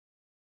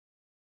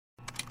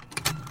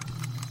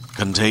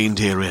Contained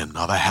herein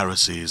are the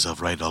heresies of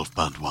Radolf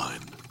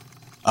Burntwine,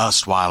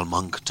 erstwhile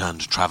monk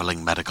turned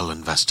traveling medical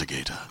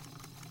investigator.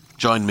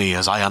 Join me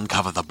as I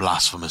uncover the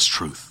blasphemous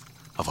truth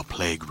of a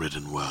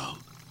plague-ridden world,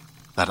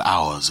 that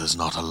ours is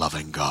not a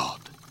loving God,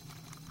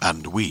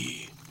 and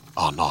we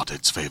are not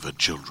its favored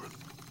children.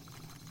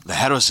 The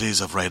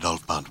heresies of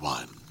Radolf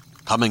Burntwine,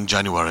 coming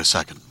January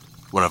 2nd,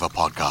 wherever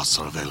podcasts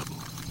are available.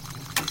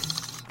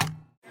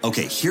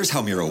 Okay, here's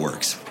how Miro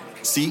works.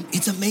 See?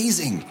 It's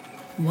amazing.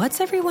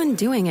 What's everyone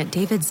doing at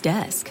David's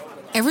desk?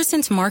 Ever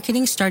since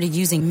marketing started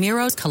using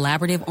Miro's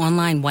collaborative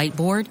online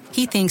whiteboard,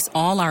 he thinks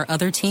all our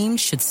other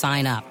teams should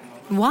sign up.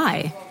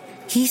 Why?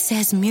 He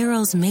says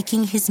Miro's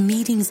making his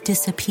meetings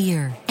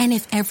disappear. And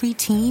if every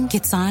team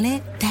gets on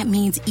it, that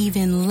means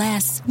even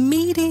less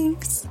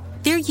meetings.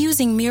 They're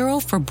using Miro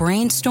for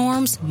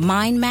brainstorms,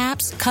 mind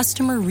maps,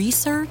 customer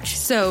research.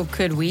 So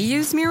could we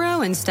use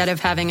Miro instead of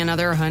having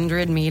another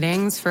 100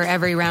 meetings for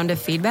every round of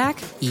feedback?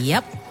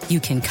 Yep. You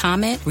can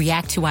comment,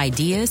 react to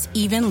ideas,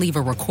 even leave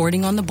a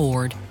recording on the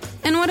board.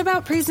 And what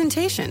about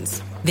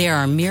presentations? There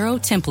are Miro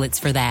templates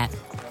for that.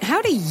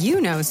 How do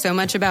you know so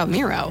much about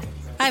Miro?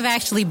 I've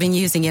actually been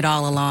using it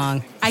all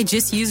along. I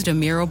just used a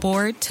Miro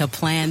board to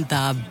plan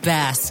the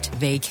best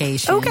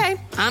vacation. Okay,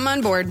 I'm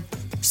on board.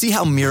 See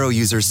how Miro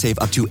users save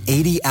up to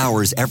 80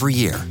 hours every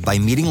year by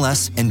meeting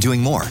less and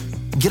doing more.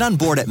 Get on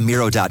board at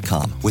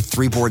Miro.com with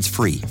 3 boards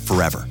free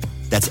forever.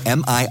 That's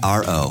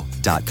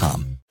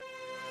MIRO.com.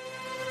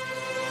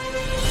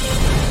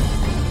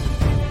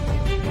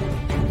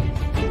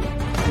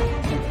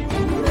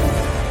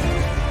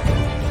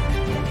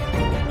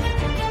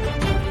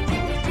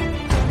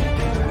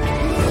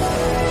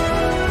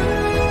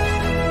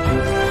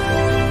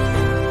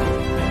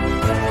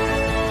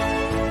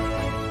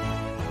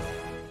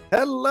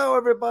 Hello,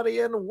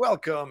 everybody, and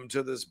welcome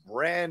to this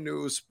brand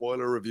new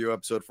spoiler review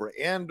episode for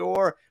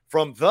Andor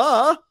from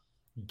the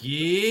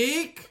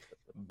Geek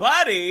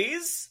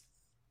Buddies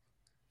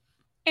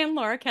and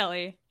Laura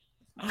Kelly.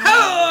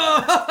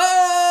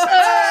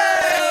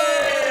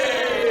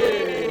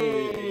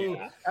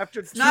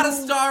 It's not a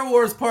Star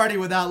Wars party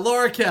without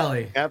Laura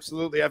Kelly.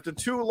 Absolutely. After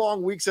 2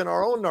 long weeks in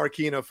our own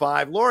Narkina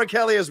 5, Laura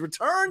Kelly has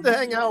returned to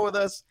hang out with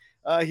us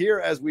here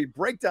as we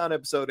break down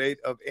episode 8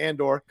 of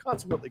Andor,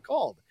 consequently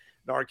called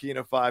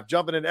Narkina 5,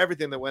 jumping into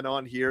everything that went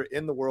on here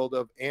in the world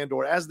of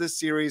Andor, as this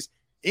series,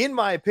 in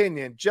my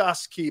opinion,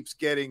 just keeps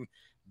getting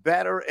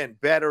better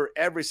and better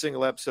every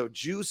single episode,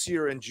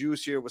 juicier and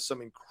juicier, with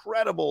some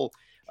incredible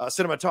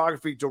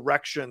cinematography,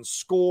 direction,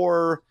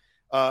 score,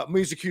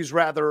 music cues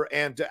rather,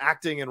 and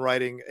acting and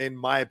writing, in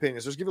my opinion.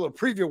 So let's give you a little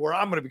preview where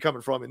I'm going to be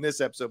coming from in this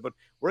episode, but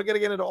we're going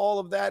to get into all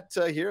of that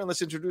here, and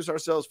let's introduce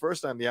ourselves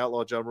first. I'm the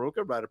Outlaw John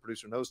Maruka, writer,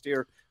 producer, and host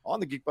here on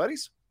the Geek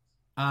Buddies.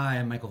 I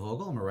am Michael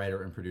Vogel. I'm a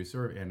writer and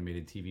producer of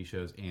animated TV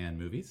shows and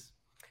movies.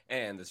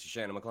 And this is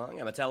Shannon McClung.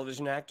 I'm a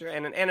television actor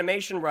and an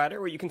animation writer,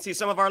 where you can see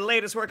some of our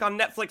latest work on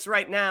Netflix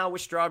right now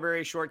with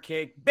Strawberry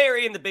Shortcake,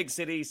 Barry in the Big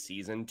City,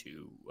 Season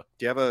 2.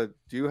 Do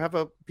you have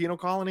a penal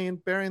colony in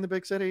Barry in the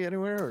Big City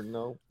anywhere, or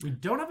no? We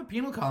don't have a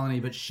penal colony,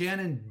 but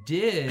Shannon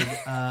did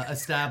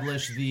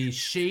establish the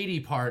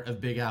shady part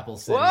of Big Apple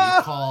City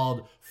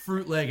called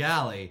Fruit Leg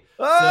Alley.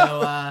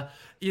 So,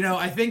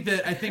 I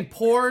think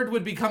Pord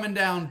would be coming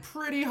down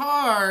pretty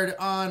hard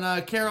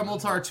on Caramel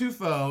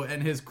Tartufo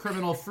and his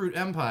criminal fruit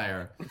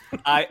empire.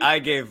 I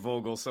gave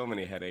Vogel so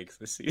many headaches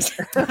this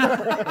season.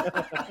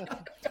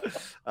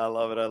 I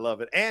love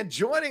it. And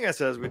joining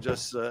us, as we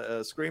just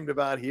screamed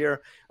about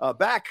here,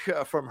 back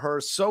from her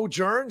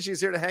sojourn,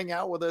 she's here to hang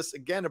out with us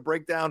again to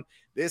break down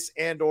this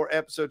Andor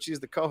episode. She's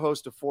the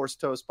co-host of Force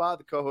Toast Pod,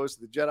 the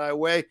co-host of The Jedi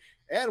Way,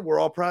 and we're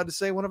all proud to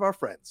say one of our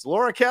friends.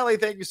 Laura Kelly,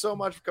 thank you so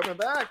much for coming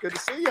back. Good to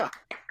see you.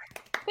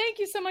 Thank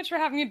you so much for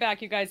having me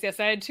back, you guys. Yes,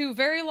 I had 2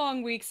 very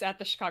long weeks at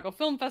the Chicago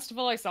Film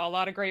Festival. I saw a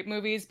lot of great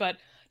movies, but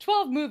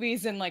 12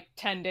 movies in like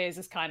 10 days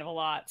is kind of a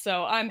lot.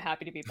 So I'm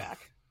happy to be back.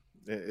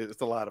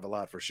 It's a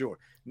lot for sure.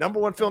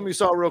 Number 1 film you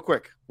saw real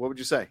quick. What would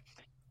you say?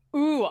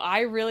 Ooh,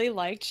 I really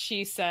liked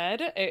She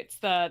Said. It's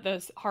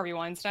the Harvey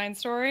Weinstein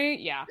story.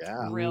 Yeah.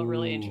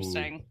 Really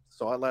interesting.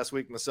 Saw it last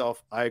week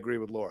myself. I agree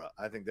with Laura.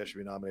 I think that should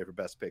be nominated for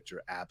Best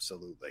Picture.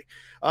 Absolutely.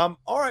 All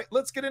right,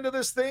 let's get into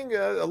this thing.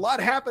 A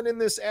lot happened in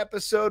this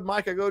episode.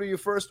 Mike, I go to you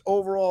first.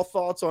 Overall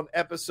thoughts on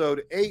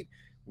episode 8.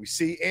 We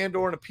see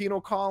Andor in a penal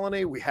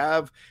colony. We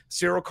have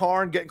Cyril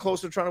Karn getting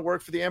closer to trying to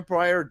work for the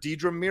Empire.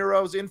 Dedra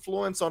Miro's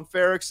influence on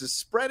Ferrix is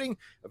spreading.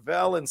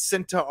 Vel and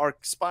Cinta are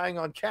spying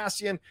on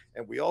Cassian.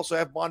 And we also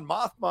have Mon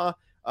Mothma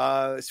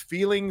is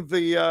feeling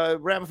the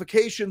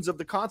ramifications of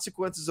the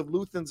consequences of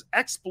Luthen's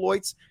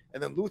exploits,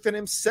 and then Luthen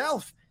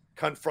himself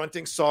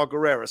confronting Saw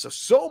Gerrera.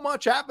 So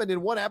much happened in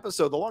one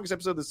episode, the longest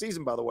episode of the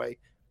season, by the way.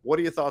 What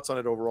are your thoughts on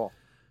it overall?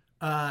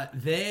 I'm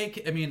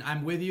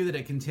with you that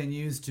it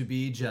continues to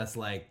be just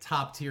like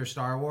top tier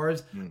Star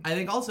Wars. I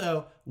think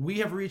also we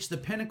have reached the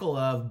pinnacle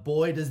of,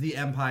 boy, does the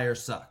Empire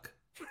suck.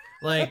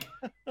 Like,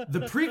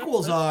 the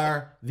prequels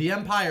are The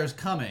Empire's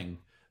Coming.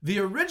 The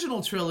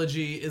original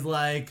trilogy is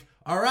like,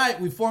 all right,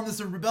 we formed this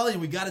rebellion.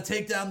 We got to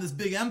take down this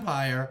big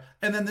empire.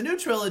 And then the new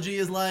trilogy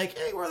is like,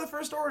 hey, we're the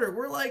First Order.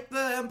 We're like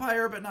the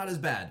Empire, but not as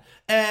bad.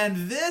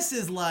 And this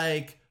is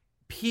like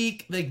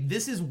peak. Like,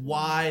 this is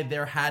why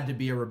there had to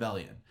be a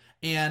rebellion.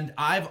 And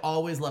I've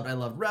always loved, I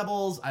love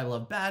Rebels. I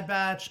love Bad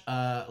Batch.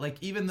 Like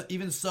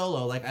even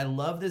Solo. Like, I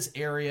love this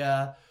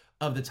area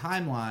of the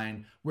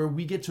timeline where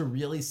we get to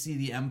really see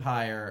the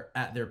Empire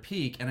at their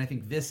peak. And I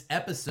think this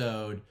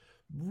episode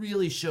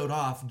really showed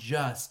off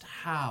just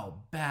how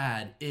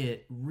bad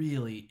it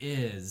really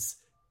is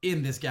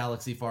in this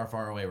galaxy far,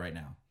 far away right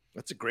now.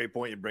 That's a great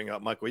point you bring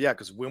up, Michael. Yeah,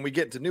 because when we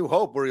get to New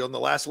Hope, we're on the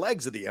last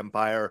legs of the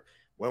Empire.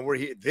 When we're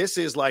here, this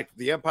is like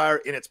the Empire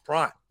in its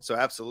prime. So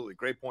absolutely,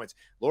 great points.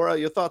 Laura,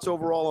 your thoughts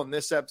overall on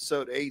this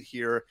episode 8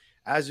 here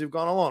as you've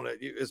gone along?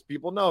 As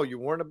people know, you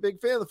weren't a big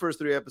fan of the first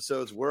 3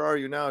 episodes. Where are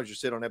you now as you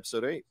sit on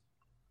episode 8?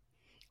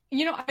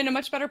 You know, I'm in a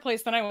much better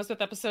place than I was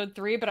with episode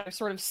 3, but I've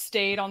sort of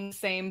stayed on the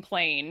same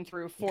plane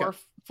through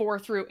 4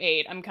 through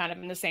 8. I'm kind of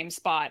in the same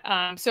spot.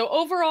 So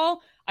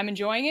overall, I'm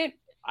enjoying it.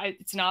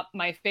 It's not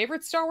my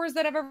favorite Star Wars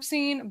that I've ever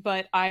seen,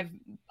 but I've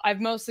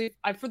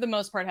for the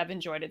most part have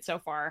enjoyed it so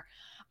far.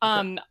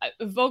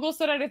 Vogel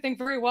said it, I think,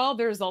 very well.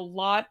 There's a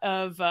lot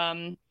of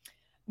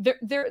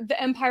the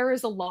Empire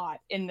is a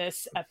lot in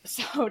this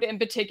episode. In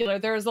particular,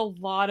 there's a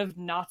lot of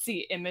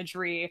Nazi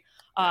imagery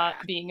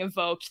being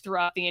evoked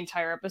throughout the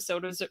entire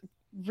episode. It was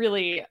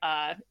really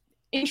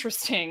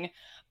interesting.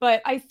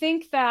 But I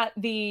think that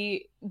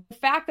the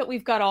fact that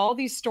we've got all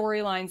these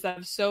storylines that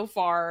have so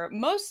far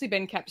mostly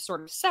been kept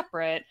sort of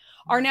separate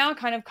are now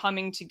kind of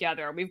coming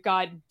together. We've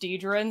got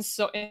Deidre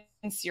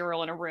and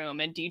Cyril in a room,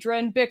 and Deidre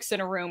and Bix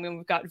in a room, and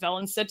we've got Vel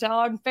and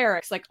Sittel and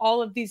Ferrex. Like,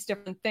 all of these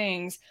different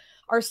things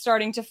are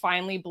starting to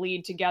finally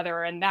bleed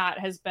together, and that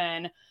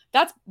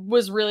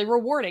was really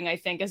rewarding, I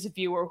think, as a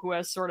viewer who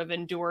has sort of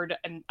endured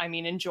and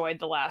enjoyed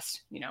the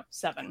last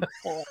 7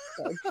 full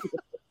episodes.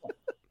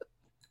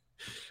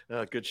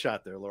 Good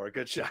shot there, Laura.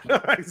 Good shot.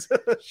 All right, so,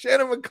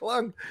 Shannon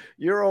McClung,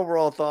 your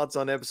overall thoughts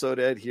on episode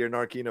 8 here in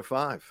Narkina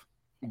 5?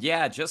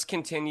 Yeah, it just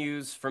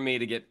continues for me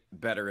to get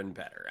better and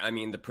better. I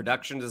mean, the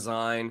production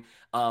design,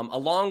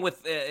 along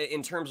with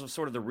in terms of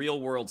sort of the real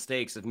world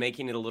stakes of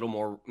making it a little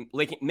more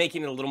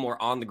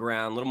on the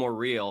ground, a little more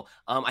real.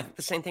 I think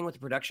the same thing with the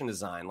production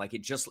design. Like,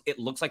 it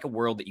looks like a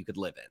world that you could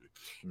live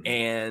in. Mm-hmm.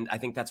 And I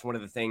think that's one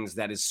of the things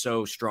that is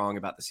so strong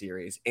about the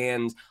series.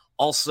 And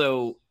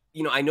also,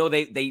 I know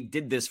they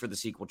did this for the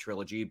sequel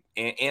trilogy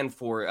and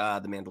for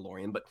The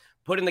Mandalorian, but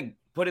putting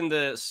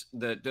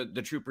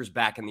the troopers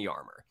back in the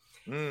armor.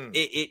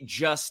 It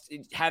just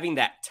having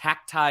that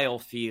tactile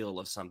feel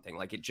of something,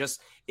 like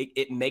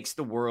it makes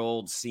the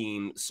world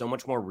seem so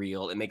much more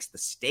real. It makes the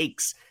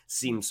stakes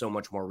seem so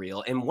much more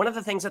real. And one of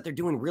the things that they're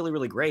doing really,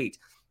 really great,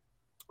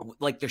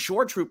 like the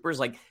shore troopers,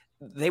 like,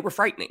 they were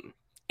frightening.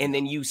 And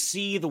then you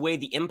see the way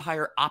the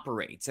Empire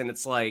operates, and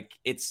it's like,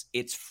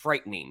 it's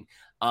frightening.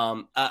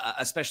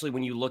 Especially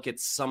when you look at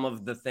some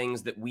of the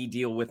things that we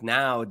deal with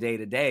now day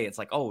to day. It's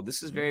like, oh,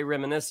 this is very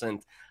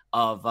reminiscent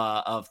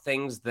of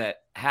things that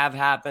have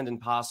happened and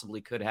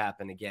possibly could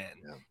happen again.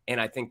 Yeah. And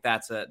I think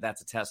that's a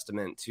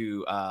testament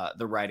to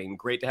the writing.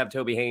 Great to have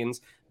Toby Haynes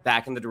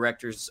back in the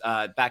director's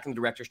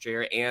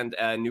chair, and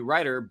new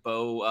writer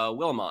Bo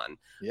Willimon,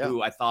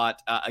 who I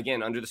thought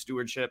again, under the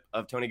stewardship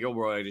of Tony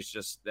Gilroy, is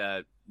just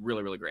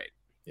really, really great.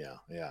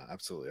 Yeah,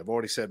 absolutely. I've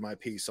already said my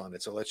piece on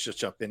it, so let's just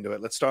jump into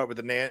it. Let's start with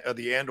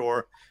the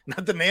Andor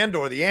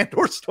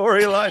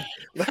storyline.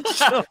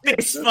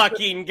 This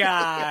fucking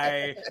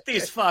guy,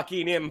 this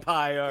fucking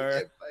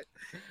Empire.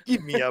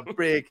 Give me a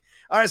break.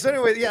 All right, so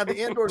anyway, the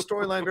Andor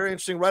storyline, very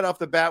interesting. Right off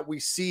the bat, we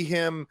see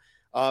him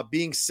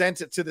being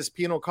sent to this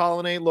penal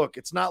colony. Look,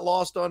 it's not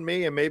lost on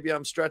me, and maybe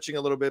I'm stretching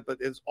a little bit, but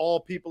it's all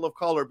people of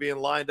color being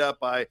lined up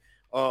by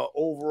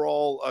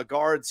overall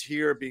guards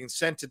here, being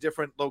sent to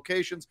different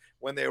locations.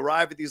 When they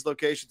arrive at these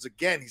locations,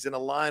 again, he's in a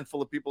line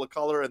full of people of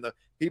color, and the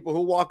people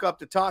who walk up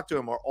to talk to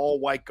him are all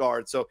white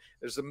guards. So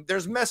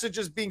there's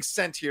messages being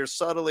sent here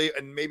subtly,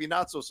 and maybe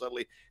not so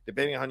subtly,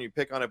 depending on how you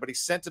pick on it. But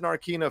he's sent to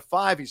Narkina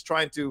 5. He's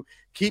trying to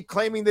keep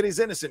claiming that he's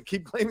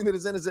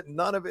innocent.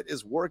 None of it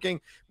is working.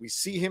 We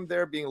see him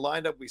there being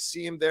lined up. We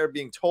see him there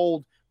being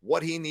told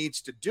what he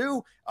needs to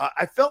do.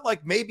 I felt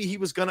like maybe he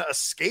was going to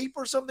escape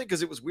or something,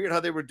 because it was weird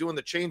how they were doing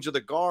the change of the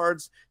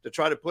guards to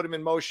try to put him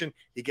in motion.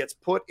 He gets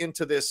put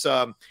into this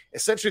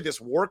essentially this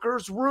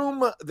workers'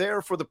 room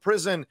there for the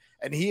prison,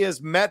 and he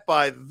is met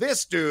by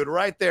this dude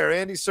right there,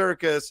 Andy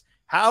Serkis.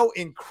 How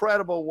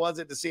incredible was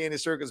it to see Andy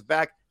Serkis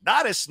back,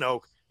 not as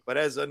Snoke, but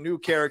as a new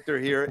character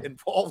here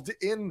involved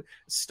in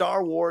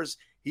Star Wars.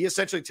 He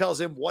essentially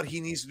tells him what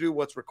he needs to do,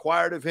 what's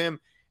required of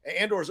him.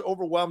 Andor is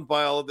overwhelmed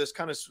by all of this,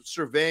 kind of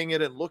surveying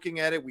it and looking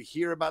at it. We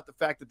hear about the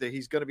fact that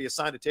he's going to be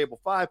assigned to Table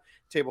 5.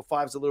 Table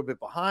 5 is a little bit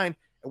behind.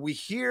 And we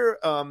hear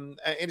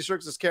Andy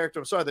Serkis' character,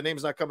 I'm sorry, the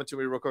name's not coming to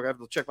me real quick. I have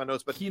to check my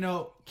notes. But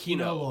Kino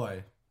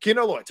Loy.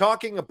 Kino Loy,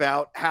 talking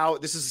about how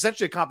this is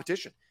essentially a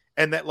competition,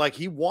 and that, like,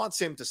 he wants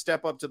him to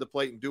step up to the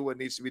plate and do what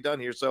needs to be done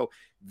here. So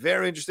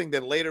very interesting.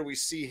 Then later we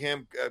see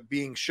him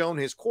being shown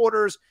his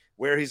quarters.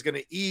 where he's going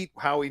to eat,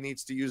 how he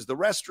needs to use the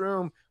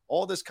restroom,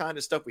 all this kind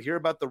of stuff. We hear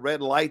about the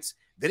red lights.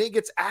 Then he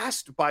gets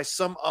asked by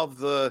some of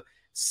the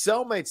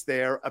cellmates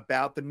there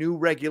about the new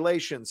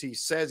regulations. He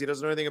says he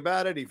doesn't know anything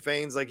about it. He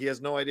feigns like he has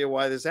no idea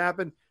why this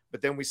happened.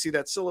 But then we see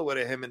that silhouette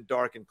of him in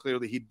dark, and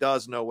clearly he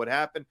does know what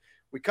happened.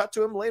 We cut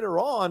to him later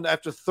on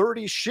after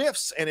 30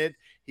 shifts, and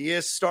he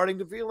is starting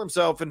to feel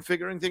himself and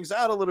figuring things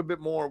out a little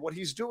bit more, what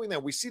he's doing there.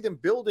 We see them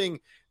building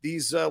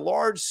these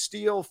large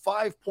steel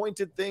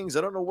 5-pointed things.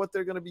 I don't know what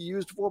they're going to be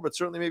used for, but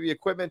certainly maybe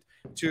equipment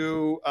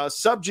to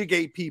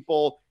subjugate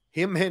people.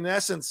 Him, in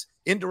essence,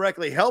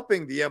 indirectly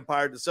helping the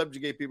Empire to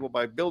subjugate people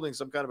by building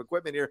some kind of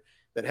equipment here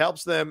that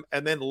helps them.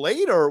 And then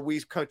later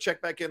we check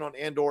back in on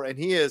Andor, and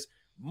he is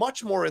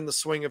much more in the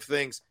swing of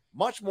things,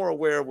 much more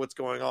aware of what's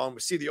going on. We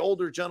see the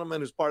older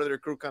gentleman who's part of their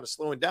crew kind of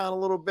slowing down a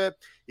little bit.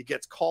 He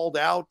gets called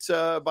out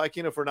by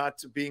Kino for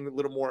not being a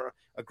little more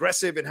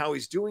aggressive in how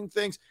he's doing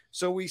things.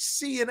 So we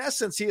see, in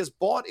essence, he has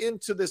bought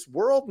into this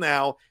world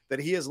now that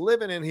he is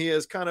living in. He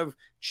has kind of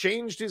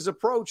changed his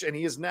approach, and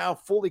he is now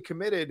fully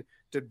committed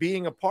to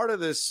being a part of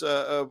this,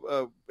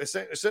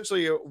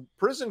 essentially a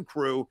prison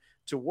crew,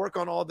 to work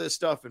on all this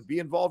stuff and be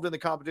involved in the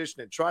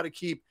competition and try to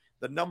keep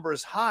the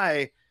numbers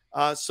high.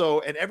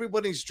 And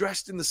everybody's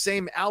dressed in the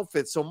same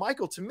outfit. So,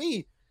 Michael, to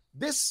me,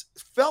 this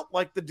felt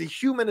like the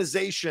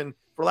dehumanization,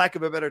 for lack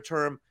of a better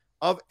term,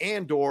 of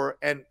Andor,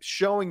 and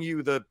showing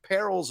you the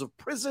perils of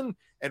prison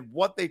and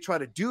what they try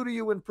to do to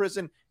you in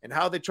prison and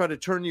how they try to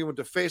turn you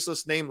into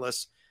faceless,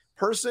 nameless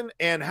person,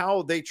 and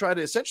how they try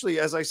to essentially,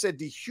 as I said,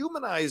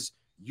 dehumanize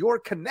your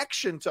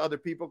connection to other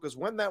people. Because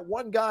when that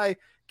one guy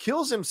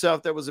kills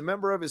himself that was a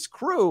member of his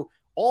crew,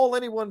 all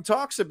anyone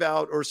talks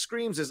about or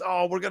screams is,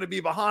 oh, we're going to be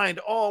behind.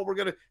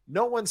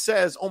 No one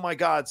says, oh my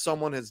God,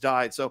 someone has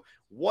died. So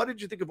what did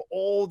you think of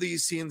all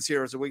these scenes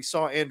here as we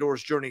saw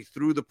Andor's journey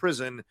through the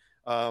prison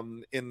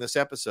in this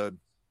episode?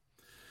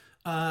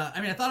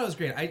 I thought it was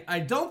great. I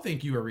don't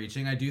think you were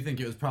reaching. I do think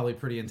it was probably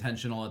pretty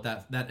intentional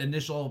at that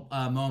initial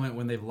moment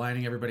when they're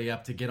lining everybody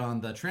up to get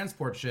on the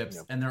transport ships.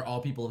 Yep. And they're all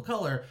people of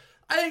color.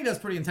 I think that's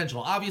pretty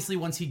intentional. Obviously,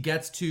 once he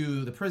gets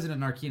to the prison in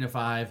Narkina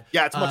 5,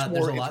 it's much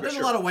more. There's a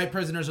lot of white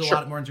prisoners, a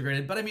lot more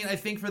integrated. But I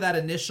think for that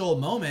initial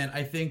moment,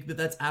 I think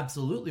that's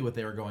absolutely what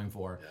they were going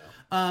for.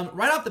 Yeah.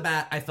 Right off the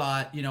bat, I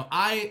thought,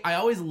 I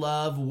always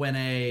love when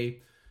a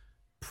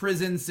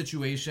prison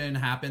situation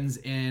happens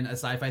in a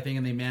sci-fi thing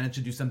and they manage to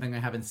do something I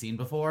haven't seen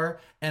before,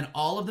 and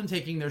all of them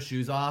taking their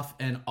shoes off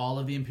and all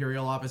of the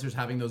Imperial officers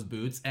having those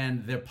boots,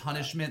 and their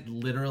punishment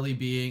literally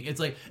being, it's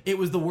like it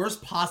was the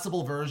worst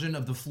possible version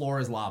of the floor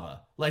is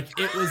lava.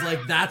 It was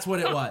that's what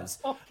it was.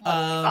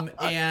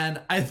 And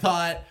I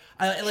thought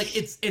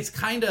it's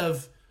kind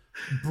of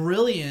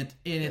brilliant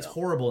in its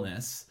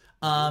horribleness.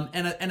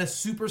 And a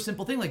super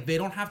simple thing, they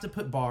don't have to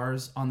put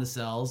bars on the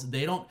cells.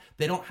 They don't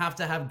have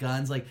to have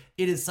guns. It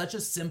is such a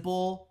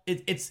simple,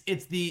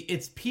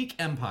 it's peak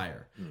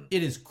Empire.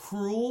 It is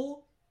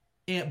cruel,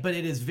 but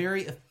it is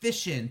very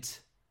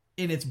efficient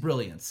in its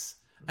brilliance.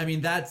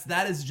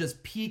 That is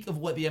just peak of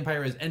what the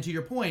Empire is. And to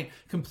your point,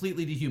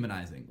 completely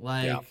dehumanizing.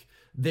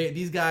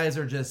 These guys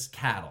are just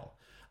cattle.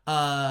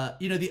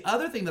 The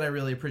other thing that I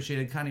really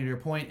appreciated, kind of to your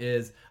point,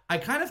 is I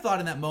kind of thought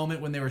in that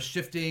moment when they were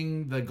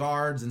shifting the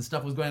guards and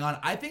stuff was going on,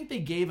 I think they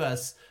gave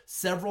us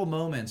several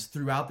moments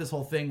throughout this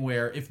whole thing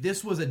where if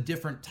this was a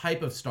different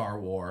type of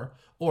Star Wars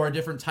or a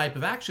different type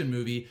of action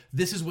movie,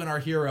 this is when our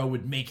hero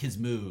would make his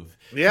move.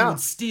 Yeah. He would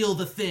steal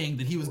the thing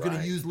that he was going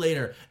to use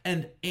later.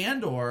 And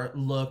Andor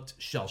looked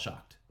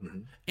shell-shocked. Mm-hmm.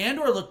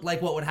 Andor looked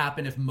like what would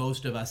happen if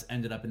most of us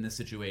ended up in this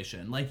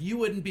situation. You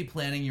wouldn't be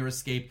planning your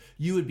escape.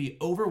 You would be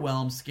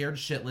overwhelmed, scared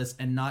shitless,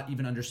 and not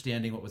even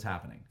understanding what was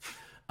happening.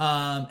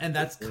 And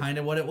that's kind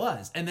of what it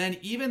was. And then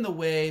even the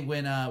way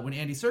when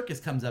Andy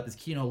Serkis comes up as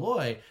Kino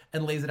Loy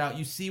and lays it out,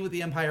 you see what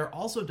the Empire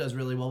also does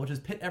really well, which is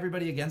pit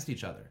everybody against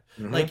each other.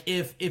 Mm-hmm.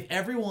 If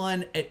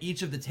everyone at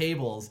each of the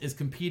tables is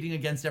competing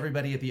against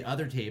everybody at the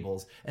other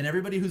tables, and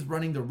everybody who's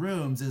running the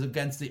rooms is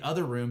against the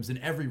other rooms, and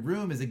every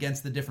room is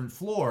against the different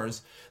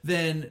floors,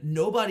 then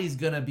nobody's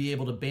going to be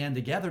able to band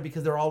together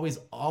because they're always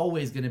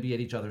going to be at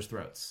each other's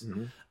throats.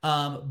 Mm-hmm.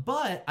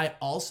 But I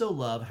also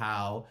love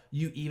how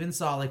you even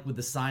saw with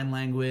the sign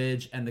language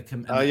and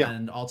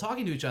and all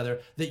talking to each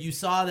other, that you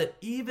saw that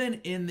even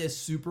in this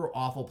super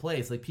awful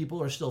place,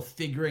 people are still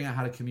figuring out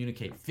how to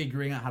communicate,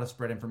 figuring out how to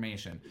spread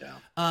information. Yeah.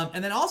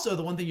 And then also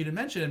the one thing you didn't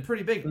mention, and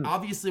pretty big,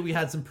 obviously we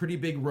had some pretty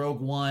big Rogue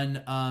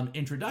One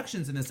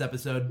introductions in this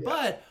episode,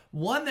 but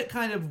one that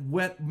kind of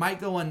might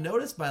go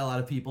unnoticed by a lot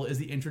of people is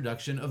the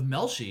introduction of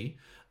Melshi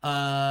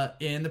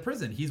in the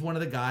prison. He's one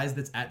of the guys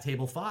that's at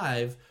table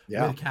 5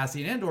 with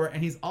Cassian Andor,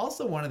 and he's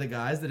also one of the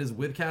guys that is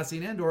with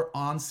Cassian Andor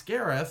on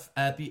Scarif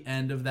at the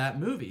end of that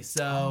movie.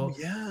 So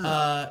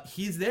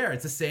he's there.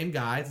 It's the same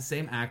guy, it's the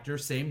same actor,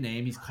 same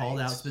name. He's called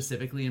out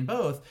specifically in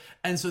both.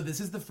 And so this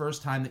is the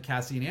first time that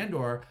Cassian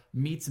Andor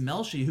meets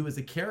Melshi, who is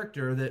a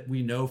character that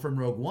we know from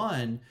Rogue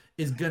One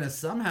is gonna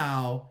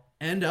somehow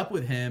end up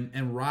with him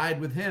and ride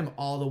with him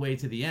all the way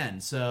to the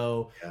end.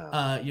 So,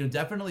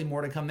 definitely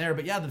more to come there.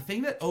 But yeah, the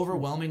thing that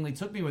overwhelmingly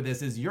took me with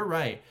this is, you're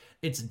right.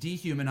 It's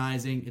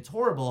dehumanizing. It's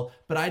horrible.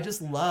 But I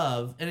just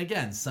love, and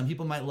again, some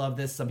people might love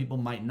this, some people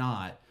might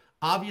not.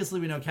 Obviously,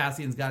 we know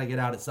Cassian's got to get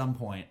out at some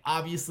point.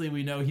 Obviously,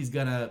 we know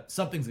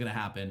something's gonna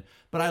happen.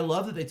 But I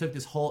love that they took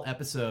this whole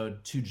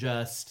episode to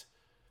just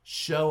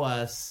show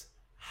us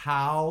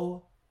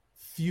how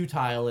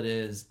futile it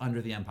is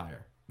under the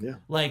Empire. Yeah.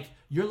 Like,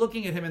 you're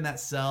looking at him in that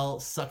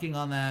cell, sucking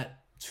on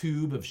that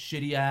tube of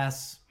shitty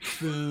ass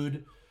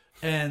food,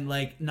 and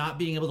like not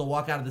being able to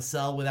walk out of the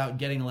cell without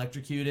getting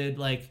electrocuted.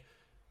 Like,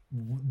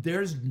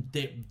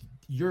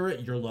 you're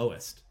at your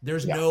lowest.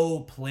 There's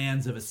no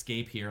plans of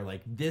escape here.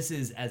 Like, this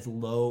is as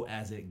low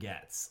as it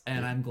gets.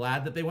 And I'm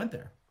glad that they went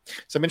there.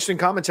 Some interesting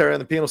commentary on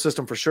the penal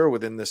system for sure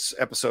within this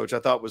episode, which I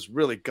thought was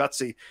really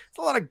gutsy. It's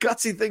a lot of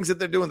gutsy things that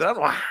they're doing that I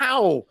don't know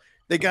how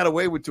they got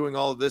away with doing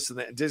all of this.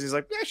 And Disney's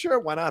like, yeah, sure,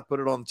 why not put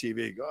it on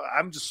TV?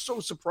 I'm just so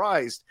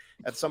surprised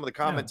at some of the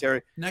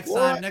commentary.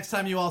 Yeah. Next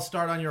time you all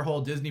start on your whole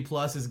Disney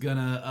Plus is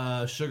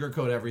gonna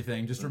sugarcoat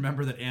everything. Just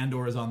remember that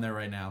Andor is on there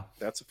right now.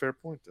 That's a fair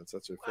point. That's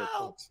a fair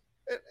point.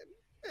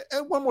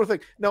 And one more thing.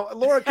 Now,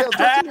 Laura Kale,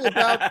 talk to me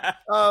about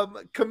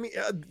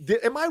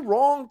am I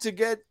wrong to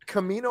get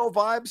Camino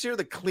vibes here?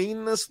 The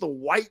cleanness, the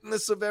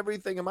whiteness of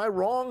everything. Am I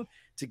wrong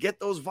to get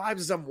those vibes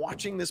as I'm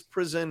watching this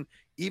prison,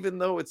 even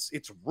though it's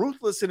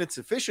ruthless in its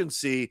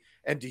efficiency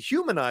and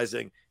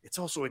dehumanizing? It's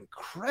also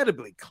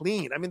incredibly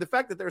clean. I mean, the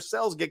fact that their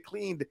cells get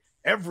cleaned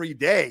every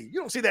day, you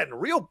don't see that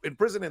in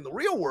prison in the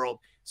real world.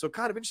 So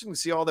kind of interesting to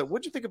see all that.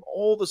 What'd you think of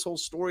all this whole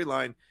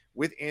storyline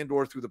with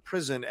Andor through the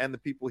prison and the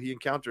people he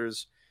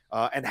encounters?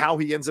 And how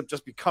he ends up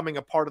just becoming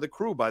a part of the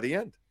crew by the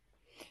end.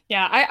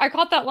 Yeah, I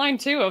caught that line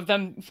too of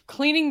them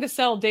cleaning the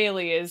cell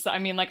daily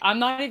I'm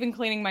not even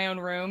cleaning my own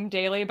room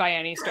daily by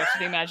any stretch of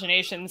the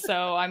imagination.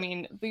 So, I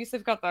mean, at least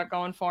they've got that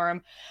going for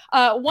him.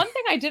 One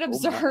thing I did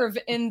observe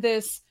in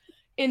this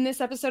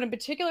episode in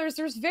particular is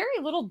there's very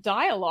little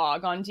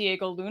dialogue on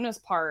Diego Luna's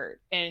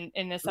part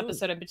in this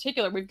episode in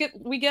particular.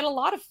 We get a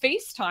lot of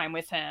FaceTime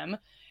with him,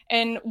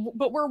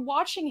 but we're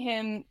watching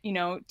him,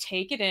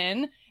 take it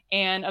in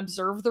and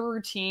observe the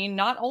routine,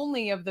 not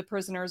only of the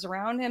prisoners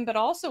around him, but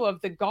also of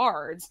the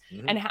guards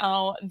and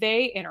how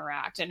they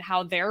interact and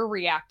how they're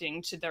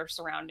reacting to their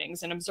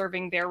surroundings and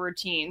observing their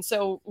routine.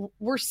 So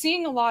we're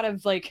seeing a lot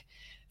of like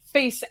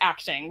face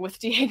acting with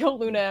Diego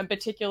Luna in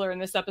particular in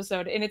this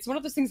episode. And it's one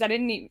of those things I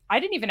didn't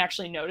even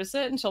actually notice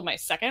it until my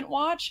second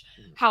watch,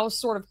 how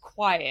sort of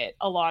quiet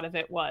a lot of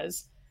it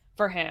was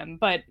for him.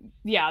 But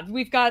yeah,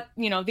 we've got,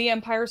 the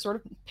Empire sort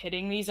of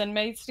pitting these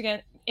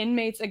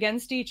inmates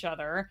against each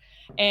other,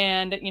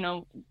 and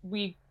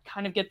we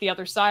kind of get the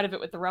other side of it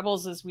with the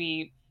rebels as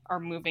we are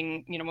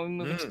moving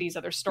into these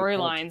other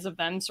storylines of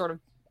them sort of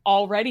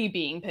already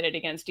being pitted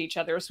against each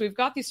other. So we've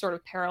got these sort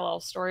of parallel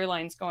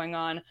storylines going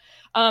on.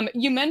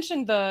 You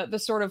mentioned the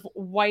sort of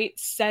white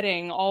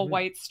setting, all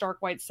white,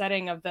 stark white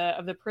setting of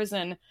the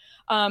prison.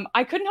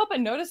 I couldn't help but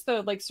notice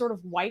the like sort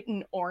of white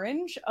and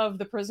orange of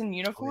the prison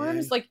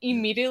uniforms.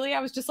 Immediately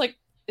I was just like,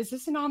 is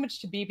this an homage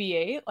to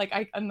BB-8?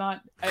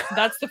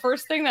 That's the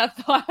first thing that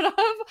I thought of.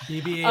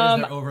 BB-8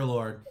 is their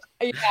overlord.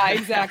 Yeah,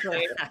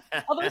 exactly.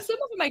 Although some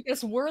of them, I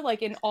guess, were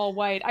like in all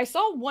white. I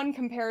saw one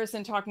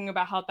comparison talking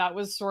about how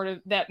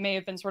that may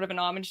have been sort of an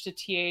homage to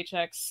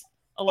THX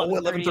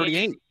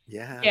 1138.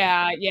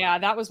 Yeah,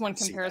 that was one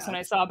comparison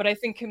I saw. But I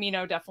think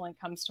Camino definitely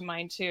comes to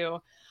mind too.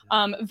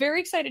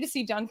 Very excited to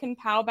see Duncan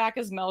Powell back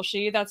as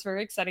Melshi. That's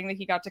very exciting that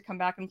he got to come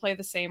back and play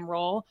the same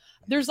role.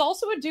 There's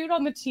also a dude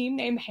on the team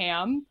named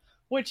Ham,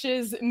 which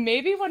is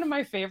maybe one of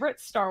my favorite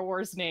Star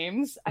Wars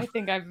names I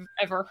think I've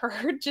ever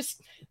heard.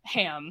 Just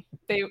Ham.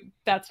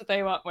 That's what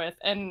they went with,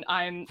 and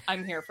I'm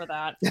here for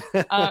that.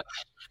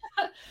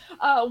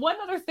 One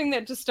other thing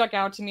that just stuck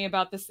out to me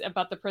about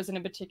the prison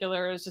in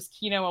particular is just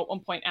Kino at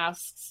one point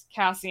asks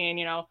Cassian,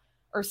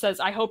 or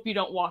says, "I hope you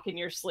don't walk in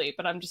your sleep."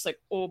 And I'm just like,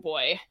 oh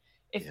boy.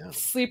 If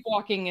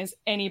sleepwalking is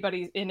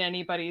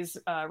anybody's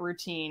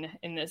routine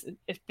in this,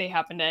 if they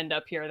happen to end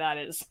up here,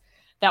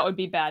 that would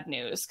be bad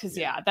news. Because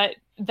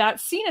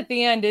that scene at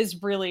the end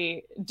is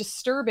really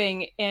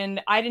disturbing,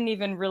 and I didn't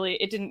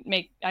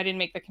make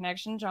the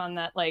connection, John,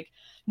 that like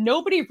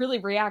nobody really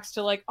reacts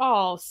to like,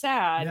 oh,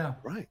 sad. Yeah,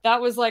 right.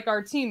 That was like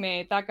our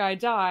teammate, that guy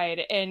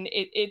died, and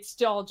it's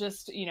still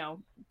just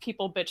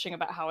people bitching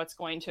about how it's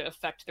going to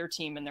affect their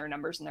team and their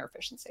numbers and their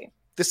efficiency.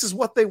 This is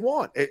what they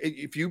want.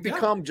 If you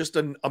become just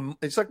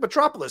it's like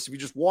Metropolis. If you're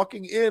just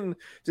walking in,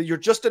 you're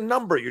just a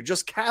number. You're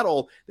just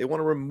cattle. They want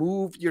to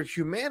remove your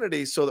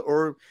humanity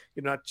or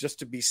you're not just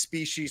to be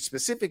species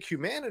specific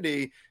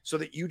humanity, so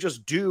that you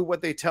just do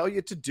what they tell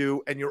you to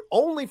do, and your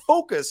only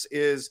focus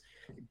is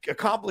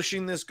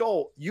accomplishing this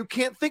goal. You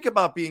can't think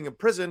about being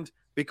imprisoned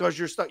because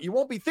you're stuck. You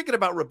won't be thinking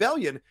about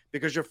rebellion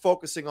because you're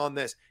focusing on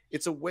this.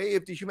 It's a way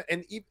of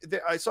dehumanizing.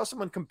 And I saw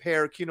someone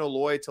compare Kino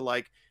Loy to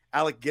like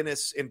Alec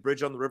Guinness in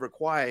Bridge on the River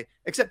Kwai,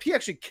 except he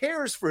actually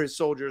cares for his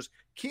soldiers.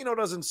 Kino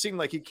doesn't seem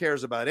like he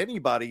cares about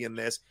anybody in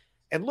this.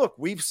 And look,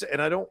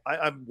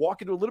 I'm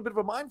walking to a little bit of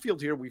a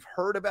minefield here. We've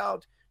heard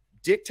about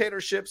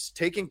dictatorships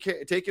taking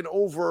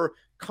over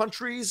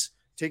countries,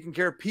 taking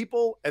care of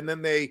people, and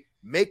then they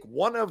make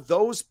one of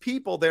those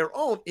people their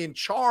own in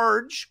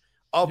charge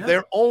of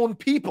their own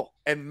people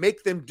and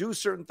make them do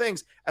certain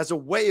things as a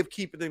way of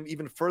keeping them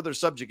even further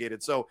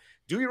subjugated. So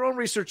do your own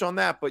research on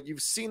that, but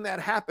you've seen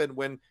that happen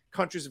when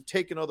countries have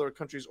taken other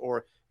countries,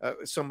 or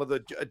some of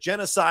the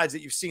genocides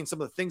that you've seen, some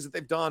of the things that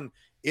they've done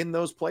in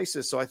those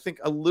places. So I think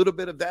a little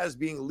bit of that is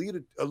being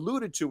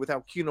alluded to with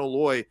how Kino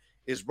Loy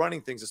is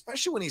running things,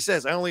 especially when he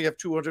says, I only have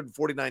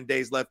 249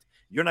 days left.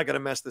 You're not going to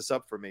mess this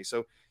up for me.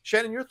 So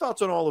Shannon, your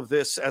thoughts on all of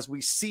this as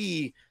we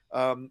see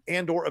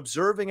Andor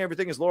observing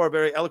everything, as Laura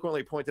very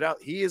eloquently pointed out.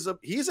 He's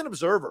an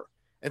observer.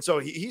 And so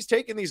he's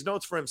taking these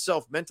notes for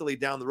himself mentally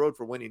down the road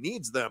for when he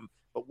needs them.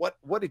 But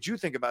what did you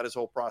think about his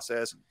whole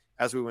process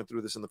as we went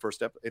through this in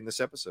the in this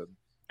episode?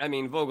 I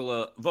mean,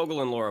 Vogel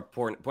and Laura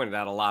pointed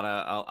out a lot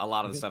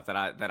of the stuff that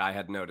I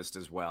had noticed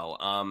as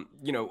well.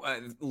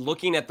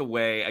 Looking at the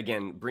way,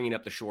 again, bringing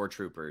up the shore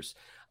troopers,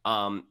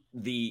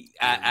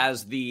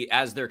 as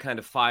they're kind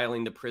of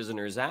filing the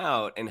prisoners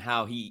out, and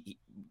how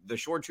the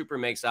shore trooper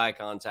makes eye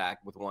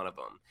contact with one of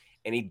them,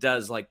 and he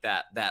does like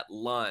that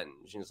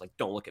lunge, and it's like,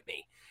 don't look at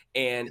me.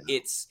 And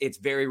it's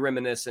very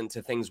reminiscent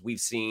to things we've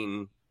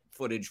seen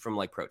footage from,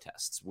 like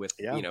protests with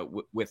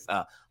with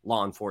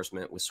law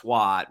enforcement, with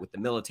SWAT, with the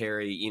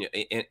military,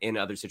 in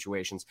other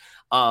situations.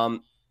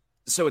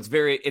 So it's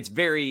very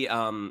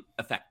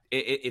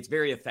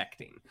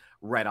affecting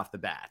right off the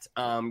bat.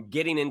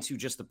 Getting into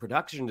just the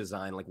production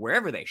design, like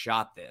wherever they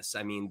shot this,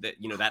 I mean,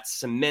 that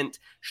cement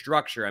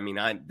structure, I mean,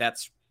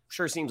 that's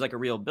sure seems like a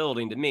real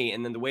building to me.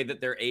 And then the way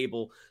that they're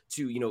able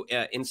to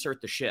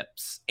insert the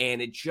ships, and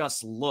it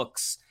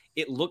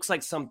looks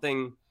like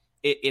something.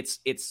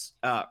 It's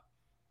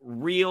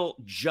real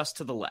just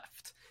to the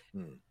left.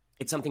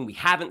 It's something we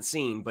haven't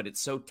seen, but it's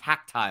so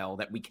tactile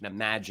that we can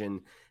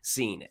imagine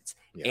seeing it.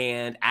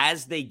 And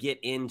as they get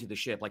into the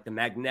ship, like the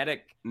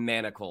magnetic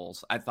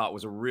manacles, I thought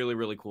was a really,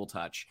 really cool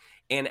touch.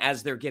 And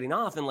as they're getting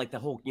off, and like the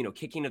whole,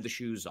 kicking of the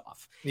shoes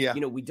off,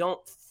 we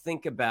don't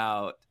think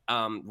about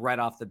right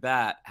off the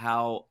bat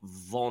how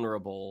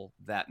vulnerable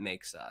that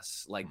makes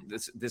us. Like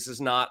this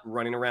is not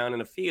running around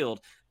in a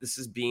field. This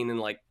is being in,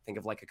 like, think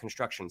of like a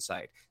construction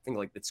site. Think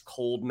like it's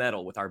cold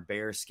metal with our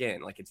bare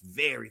skin. Like it's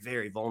very,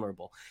 very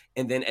vulnerable.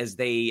 And then as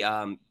they,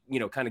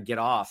 kind of get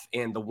off,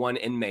 and the one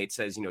inmate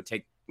says,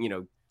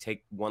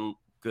 take one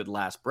good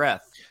last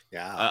breath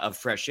of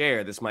fresh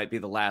air. This might be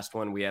the last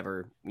one we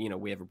ever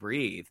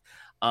breathe.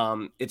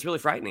 It's really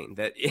frightening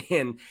that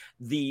in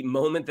the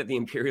moment that the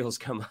Imperials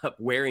come up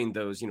wearing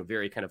those,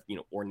 very kind of,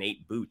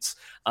 ornate boots,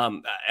 I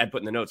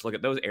put in the notes, look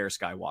at those Air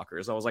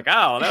Skywalkers. I was like,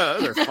 oh,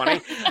 those are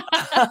funny.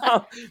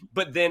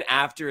 But then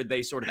after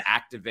they sort of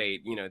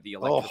activate, the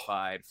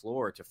electrified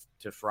floor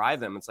to fry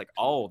them, it's like,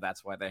 oh,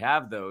 that's why they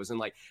have those. And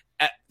like,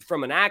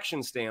 from an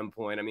action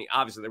standpoint, I mean,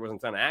 obviously there wasn't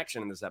a ton of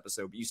action in this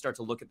episode, but you start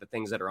to look at the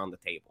things that are on the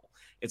table.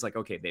 It's like,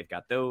 okay, they've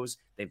got those,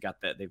 they've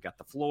got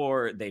the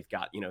floor, they've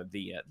got,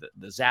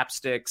 the zap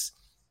sticks.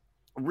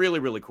 Really,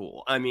 really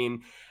cool. I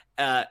mean,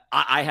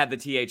 I had the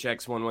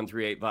THX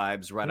 1138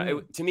 vibes,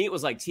 right? To me, it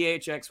was like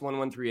THX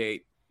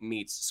 1138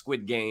 meets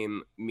Squid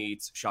Game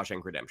meets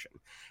Shawshank Redemption,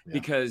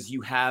 because you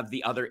have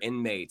the other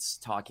inmates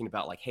talking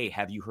about, like, hey,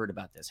 have you heard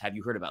about this? Have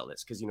you heard about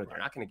this? Because they're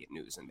not going to get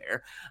news in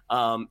there.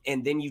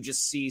 And then you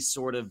just see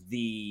sort of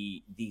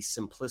the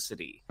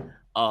simplicity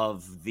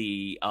of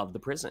the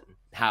prison,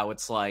 how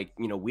it's like,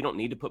 we don't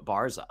need to put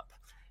bars up.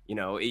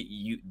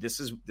 This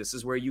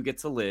is where you get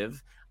to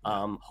live.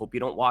 Hope you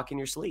don't walk in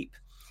your sleep.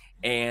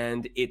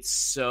 And it's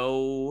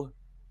so,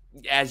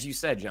 as you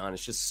said, John,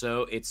 it's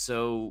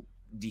so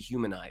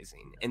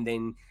dehumanizing. And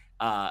then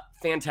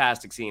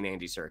fantastic seeing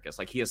Andy Serkis.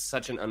 Like, he has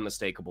such an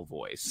unmistakable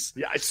voice.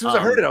 Yeah, as soon as I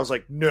heard it, I was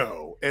like,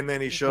 no. And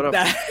then he showed up.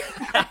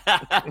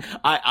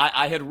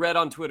 I had read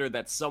on Twitter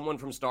that someone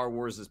from Star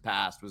Wars'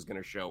 past was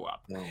going to show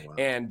up. Oh, wow.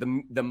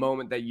 And the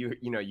moment that you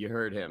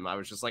heard him, I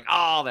was just like,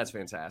 oh, that's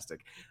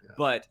fantastic. Yeah.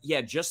 But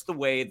yeah, just the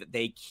way that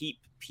they keep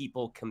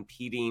people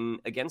competing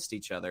against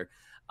each other.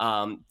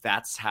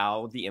 That's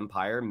how the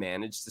Empire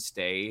managed to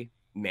stay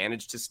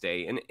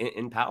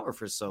in power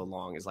for so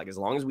long. Is like, as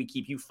long as we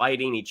keep you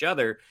fighting each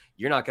other,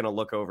 you're not going to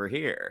look over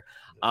here.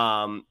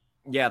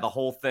 The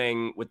whole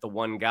thing with the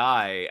one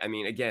guy, I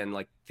mean, again,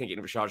 like thinking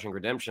of Shawshank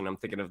Redemption, I'm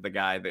thinking of the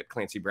guy that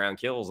Clancy Brown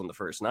kills on the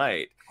first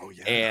night. Oh,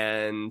 yeah.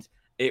 And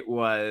it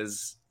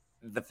was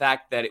the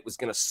fact that it was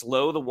going to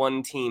slow the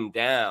one team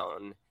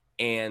down,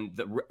 and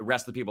the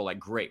rest of the people like,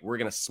 great, we're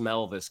going to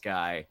smell this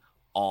guy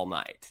all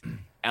night.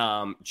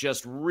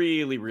 Just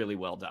really, really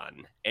well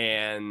done.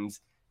 And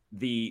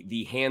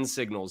the hand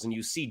signals, and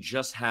you see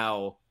just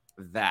how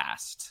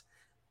vast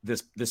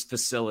this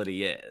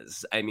facility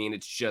is. I mean,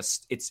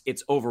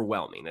 it's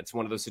overwhelming. It's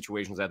one of those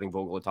situations I think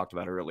Vogel had talked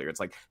about earlier. It's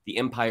like the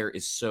Empire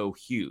is so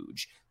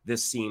huge.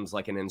 This seems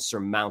like an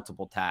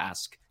insurmountable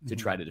task to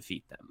try to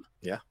defeat them.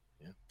 Yeah.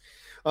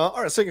 All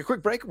right, let's take a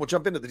quick break, and we'll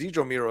jump into the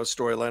Dedro Miro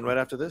storyline right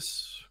after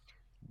this.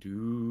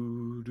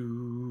 Do,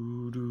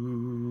 do,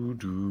 do,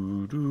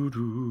 do, do,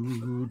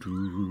 do,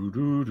 do,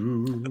 do,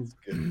 do. That's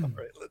good. All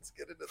right, let's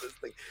get into this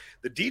thing.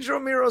 The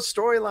Deidre Miro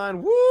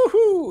storyline.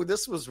 Woohoo!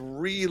 This was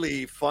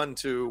really fun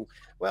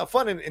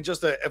fun in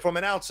just from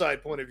an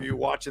outside point of view,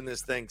 watching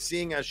this thing,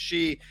 seeing as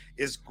she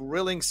is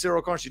grilling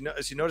Cyril Karn. She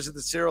notices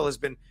that Cyril has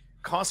been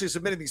constantly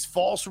submitting these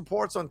false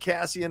reports on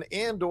Cassian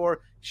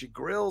Andor. She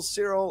grills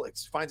Cyril,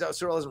 finds out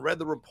Cyril hasn't read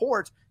the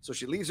report, so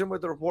she leaves him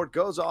with the report,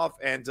 goes off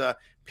and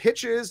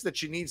pitches that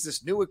she needs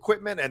this new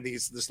equipment and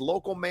this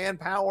local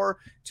manpower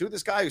to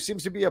this guy who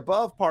seems to be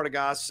above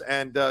Partagas.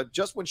 And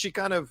just when she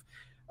kind of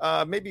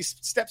maybe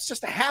steps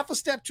just a half a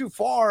step too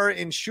far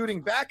in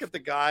shooting back at the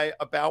guy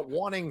about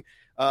wanting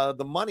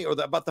the money or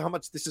about how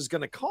much this is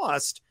going to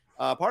cost,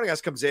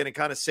 Partagas comes in and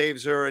kind of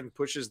saves her and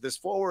pushes this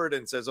forward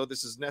and says, "Oh,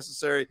 this is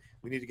necessary.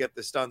 We need to get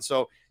this done."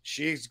 So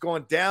she's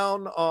going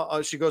down.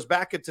 She goes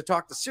back to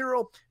talk to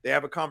Cyril. They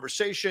have a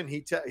conversation.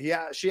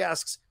 She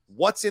asks,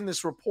 "What's in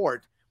this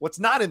report? What's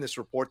not in this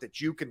report that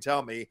you can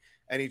tell me?"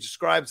 And he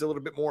describes a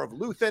little bit more of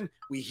Luthen.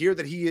 We hear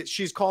that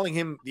she's calling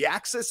him the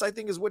Axis, I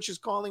think is what she's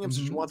calling him. Mm-hmm.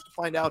 So she wants to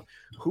find out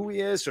who he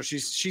is. So she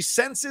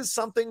senses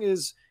something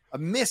is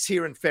amiss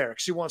here in Ferrix.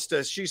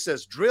 She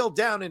says, drill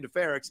down into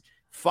Ferrix,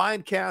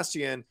 find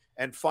Cassian,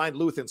 and find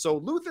Luthen. So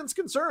Luthen's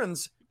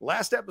concerns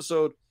last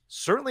episode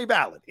certainly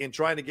valid in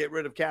trying to get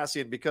rid of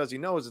Cassian because he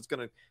knows it's going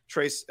to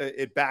trace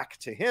it back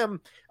to him.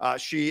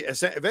 She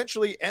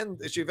eventually I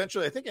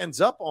think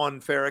ends up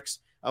on Ferrix.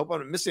 I hope I'm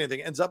not missing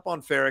anything. Ends up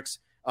on Ferrix,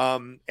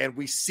 and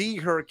we see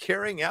her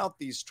carrying out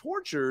these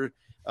torture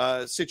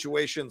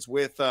situations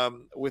with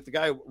the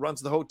guy who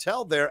runs the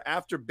hotel there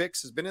after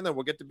Bix has been in there.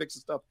 We'll get to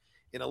Bix's stuff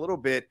in a little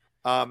bit,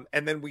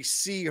 and then we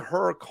see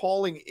her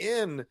calling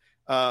in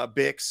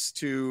Bix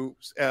to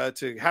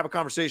have a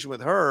conversation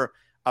with her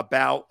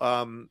about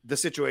the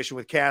situation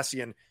with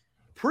Cassian.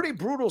 Pretty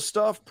brutal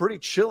stuff, pretty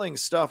chilling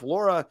stuff.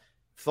 Laura,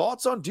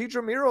 thoughts on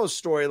Deidre Miro's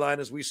storyline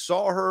as we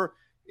saw her,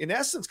 in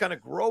essence, kind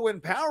of grow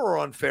in power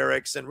on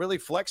Ferrix and really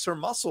flex her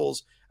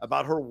muscles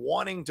about her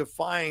wanting to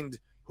find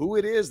who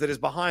it is that is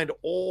behind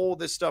all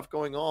this stuff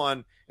going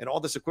on and all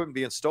this equipment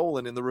being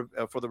stolen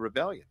for the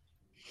rebellion.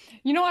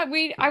 You know what?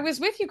 I was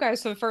with you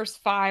guys for the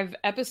first 5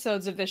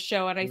 episodes of this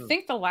show, and I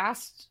think the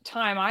last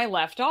time I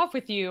left off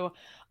with you,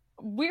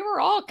 we were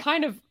all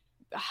kind of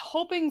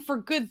hoping for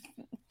good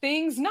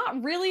things.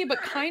 Not really,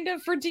 but kind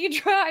of for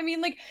Deidre. I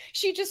mean, like,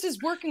 she just is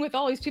working with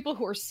all these people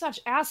who are such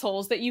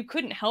assholes that you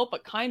couldn't help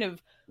but kind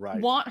of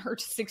want her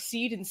to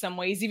succeed in some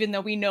ways, even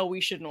though we know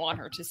we shouldn't want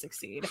her to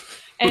succeed.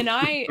 And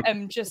I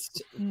am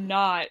just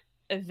not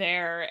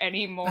there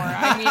anymore.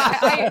 I mean,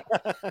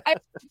 I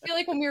feel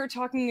like when we were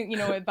talking,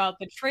 about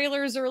the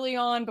trailers early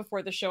on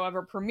before the show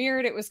ever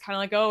premiered, it was kind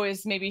of like, oh,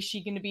 is maybe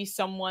she going to be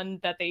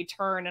someone that they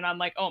turn? And I'm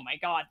like, oh my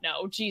God,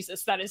 no,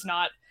 Jesus, that is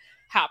not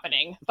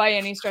happening by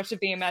any stretch of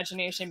the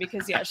imagination.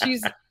 Because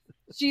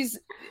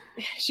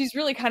she's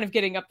really kind of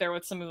getting up there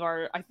with some of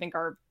our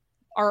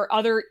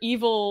other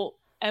evil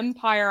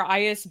Empire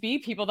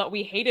ISB people that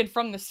we hated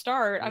from the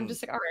start. I'm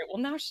just like, all right, well,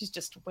 now she's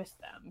just with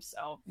them,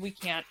 so we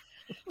can't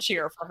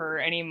cheer for her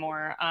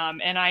anymore.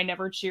 And I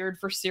never cheered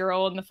for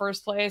Cyril in the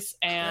first place,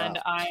 and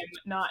I'm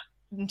not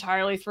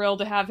entirely thrilled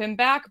to have him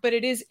back, but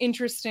it is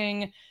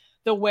interesting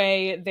the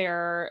way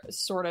their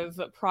sort of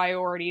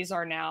priorities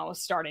are now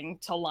starting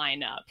to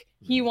line up.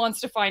 He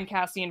wants to find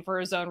Cassian for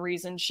his own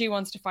reasons. She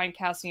wants to find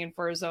Cassian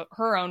for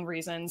her own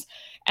reasons.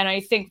 And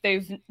I think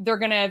they're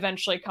going to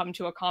eventually come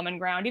to a common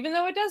ground, even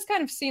though it does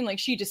kind of seem like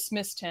she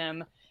dismissed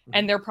him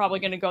and they're probably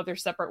going to go their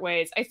separate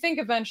ways. I think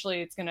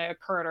eventually it's going to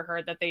occur to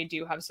her that they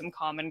do have some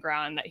common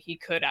ground, that he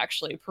could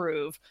actually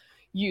prove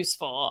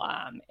useful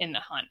in the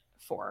hunt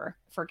for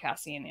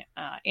Cassian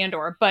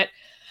Andor. But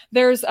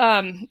there's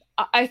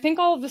I think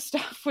all of the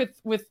stuff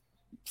with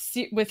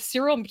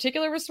Cyril in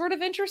particular was sort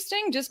of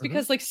interesting, just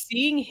because like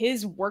seeing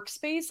his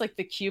workspace, like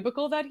the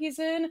cubicle that he's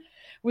in,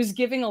 was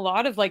giving a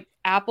lot of like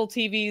Apple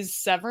TV's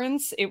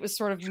Severance. It was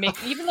sort of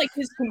even like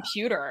his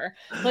computer,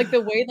 like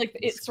the way like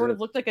it sort of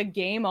looked like a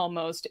game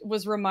almost,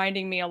 was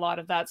reminding me a lot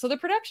of that. So the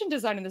production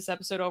design in this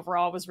episode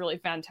overall was really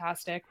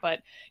fantastic, but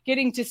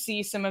getting to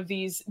see some of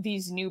these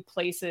new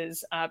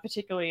places,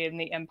 particularly in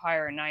the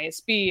Empire and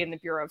ISB and the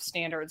Bureau of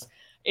Standards,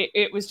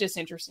 it was just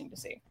interesting to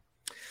see.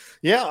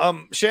 Yeah,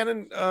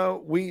 Shannon,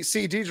 we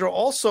see Deidre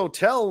also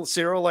tell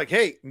Cyril, like,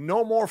 hey,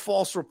 no more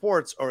false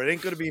reports or it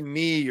ain't going to be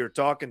me you're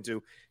talking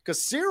to.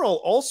 Because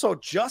Cyril also,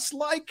 just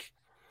like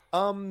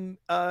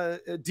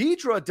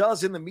Deidre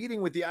does in the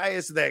meeting with the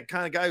IS, that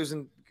kind of guy who's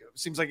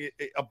seems like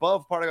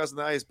above Partagas in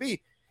the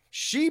ISB,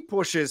 she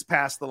pushes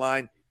past the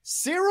line.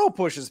 Cyril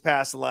pushes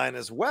past the line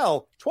as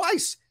well,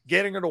 twice,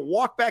 getting her to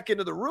walk back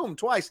into the room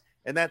twice.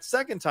 And that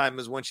second time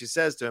is when she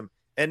says to him,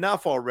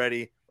 enough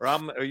already, or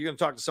are you going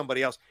to talk to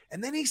somebody else?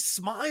 And then he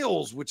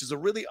smiles, which is a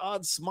really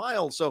odd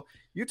smile. So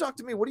you talk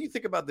to me. What do you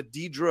think about the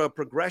Deidre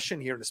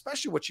progression here, and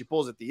especially what she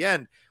pulls at the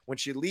end when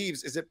she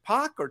leaves? Is it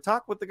Pac or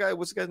Talk? What's the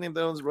guy's name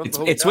that runs the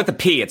hotel? It's with a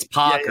P. It's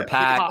Pac or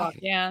Pac.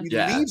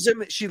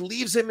 She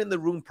leaves him in the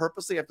room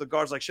purposely after the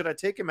guard's like, should I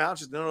take him out?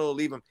 She's no,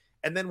 leave him.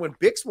 And then when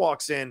Bix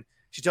walks in,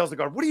 she tells the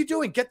guard, "What are you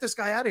doing? Get this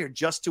guy out of here,"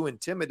 just to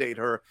intimidate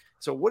her.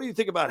 So what do you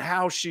think about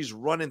how she's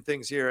running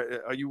things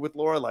here? Are you with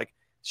Laura? Like,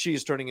 she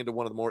is turning into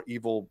one of the more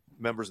evil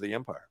members of the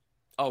Empire.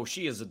 Oh,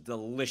 she is a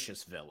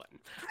delicious villain.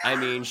 I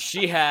mean,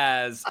 she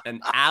has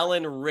an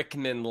Alan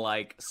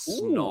Rickman-like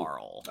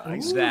snarl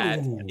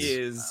that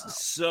is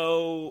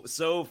so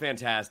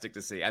fantastic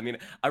to see. I mean,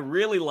 I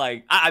really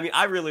like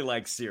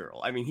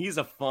Cyril. I mean, he's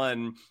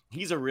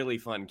a really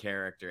fun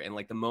character. And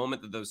like the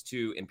moment that those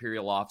two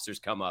Imperial officers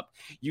come up,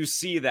 you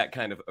see that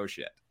kind of, oh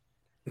shit,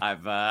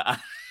 I've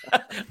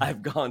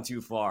gone too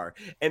far.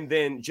 And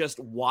then just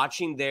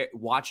watching their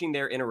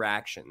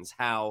interactions,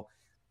 how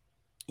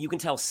you can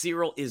tell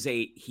Cyril is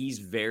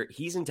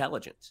he's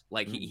intelligent.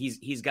 Like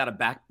he's got a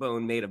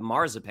backbone made of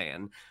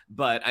marzipan,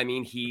 but I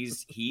mean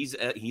he's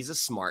a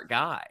smart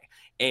guy.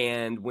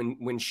 And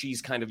when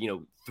she's kind of,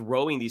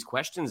 throwing these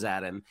questions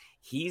at him,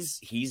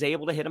 he's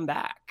able to hit him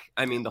back.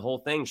 I mean, the whole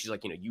thing, she's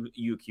like,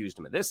 you accused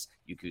him of this,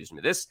 you accused him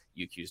of this,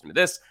 you accused him of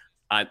this.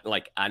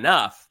 Like,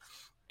 enough.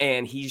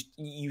 And he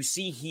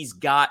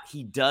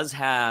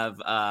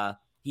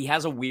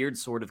has a weird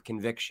sort of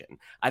conviction.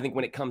 I think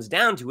when it comes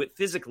down to it,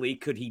 physically,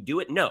 could he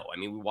do it? No. I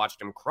mean, we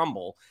watched him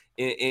crumble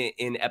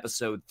in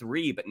episode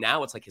 3, but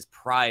now it's like his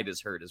pride is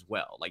hurt as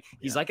well. Like,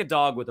 he's like a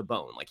dog with a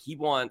bone. Like, he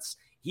wants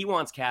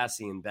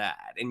Cassian bad.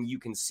 And you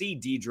can see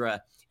Dedra,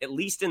 at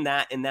least in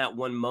that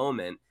one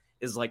moment,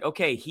 is like,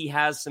 okay, he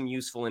has some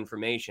useful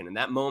information. And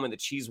that moment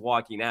that she's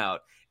walking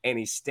out and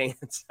he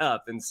stands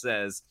up and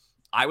says,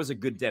 I was a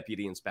good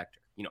deputy inspector.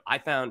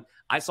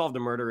 I solved a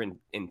murder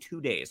in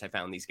 2 days. I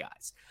found these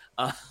guys.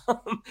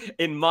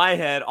 In my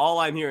head, all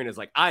I'm hearing is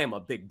like, I am a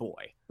big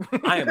boy.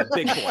 I am a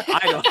big boy.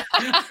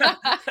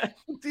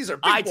 These are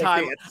big boy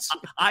pants.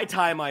 I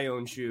tie my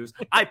own shoes.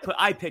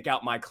 I pick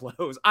out my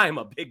clothes. I am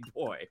a big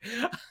boy.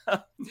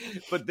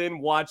 But then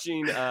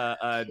watching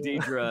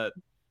Dedra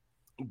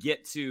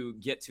get to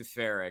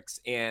Ferrix,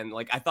 and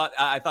like I thought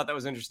that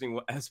was interesting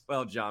as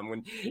well, John,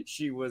 when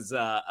she was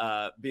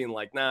being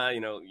like, nah,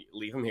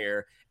 leave him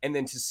here, and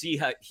then to see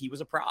how he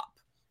was a prop,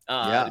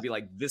 to be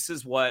like, this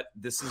is what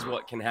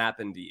can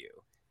happen to you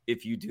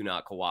if you do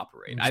not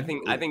cooperate.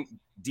 Mm-hmm. I think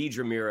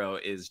Dedra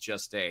Meero is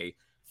just a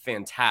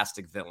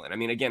fantastic villain. I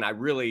mean, again,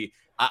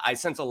 I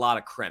sense a lot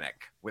of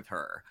Krennic with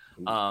her.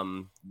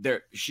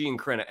 She and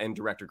Krennic and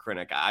director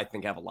Krennic, I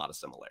think, have a lot of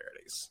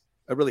similarities.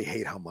 I really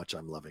hate how much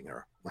I'm loving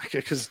her,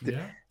 because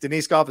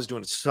Denise Goff is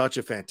doing such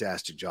a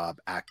fantastic job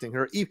acting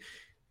her.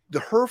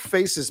 Her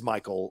faces,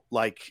 Michael,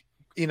 like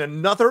in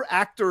another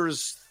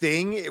actor's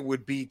thing, it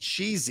would be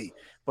cheesy,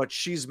 but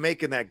she's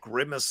making that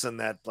grimace and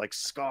that like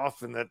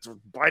scoff and that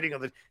biting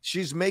of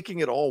she's making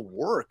it all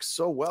work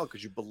so well,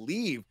 because you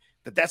believe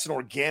that that's an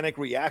organic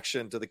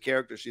reaction to the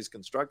character she's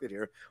constructed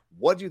here.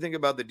 What do you think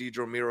about the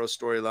Dedra Meero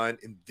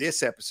storyline in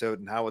this episode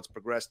and how it's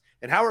progressed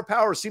and how her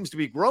power seems to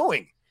be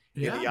growing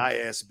in the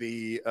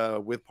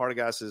ISB with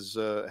Partagas's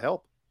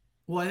help?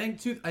 Well, I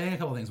think a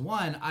couple things.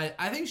 One,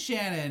 I think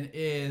Shannon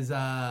is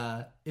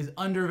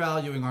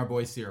undervaluing our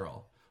boy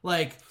Cyril.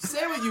 Like,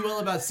 say what you will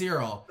about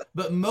Cyril,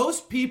 but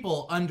most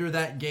people under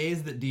that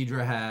gaze that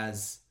Dedra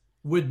has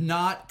would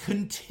not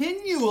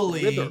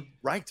continually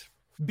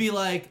be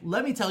like,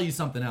 let me tell you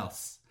something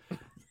else.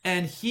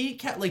 And he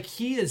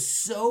is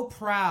so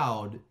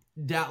proud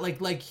that like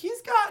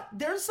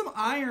there's some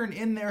iron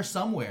in there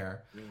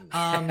somewhere.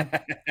 I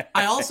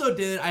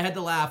had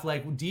to laugh,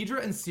 like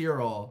Dedra and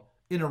Cyril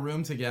in a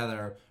room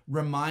together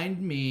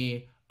remind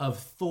me of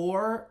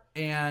Thor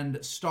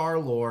and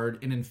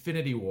Star-Lord in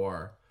Infinity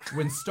War,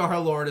 when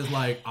Star-Lord is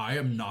like, I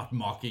am not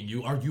mocking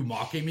you. Are you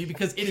mocking me?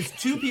 Because it is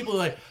two people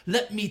like,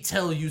 let me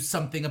tell you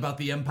something about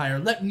the Empire.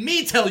 Let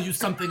me tell you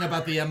something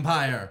about the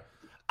Empire.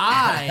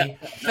 I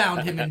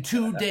found him in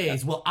 2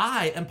 days. Well,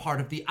 I am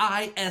part of the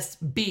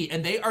ISB.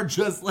 And they are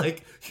just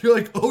like, you're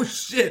like, oh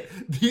shit,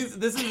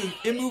 this is an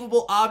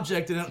immovable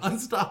object and an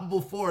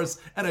unstoppable force,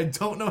 and I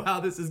don't know how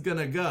this is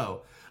gonna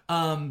go.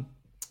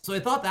 So I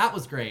thought that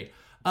was great.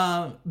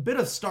 Bit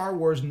of Star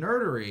Wars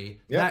nerdery.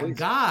 That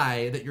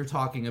guy that you're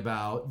talking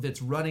about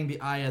that's running the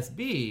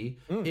ISB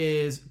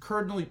is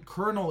Colonel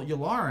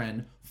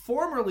Yularen,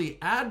 formerly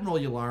Admiral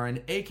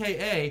Yularen,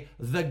 a.k.a.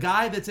 the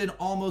guy that's in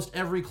almost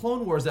every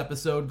Clone Wars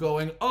episode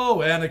going,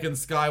 oh, Anakin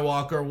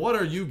Skywalker, what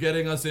are you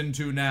getting us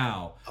into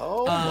now?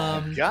 Oh,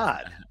 my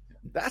God.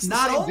 That's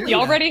not only he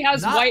already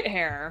has white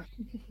hair.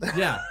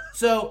 Yeah.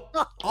 So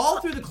all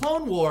through the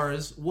Clone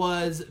Wars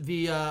was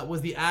the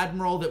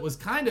admiral that was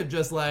kind of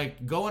just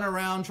like going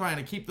around trying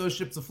to keep those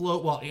ships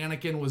afloat while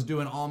Anakin was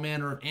doing all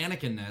manner of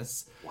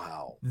Anakinness.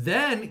 Wow.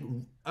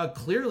 Then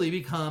clearly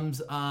becomes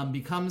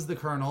the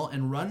colonel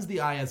and runs the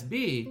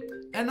ISB,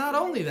 and not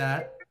only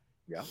that,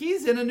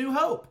 he's in A New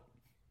Hope.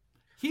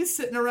 He's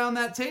sitting around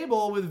that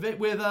table with Grand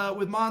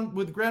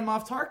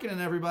Moff Tarkin and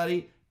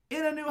everybody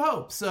in A New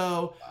Hope.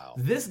 So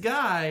this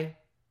guy,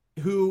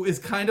 who is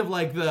kind of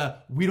like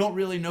we don't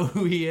really know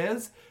who he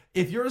is.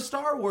 If you're a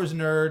Star Wars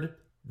nerd,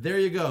 there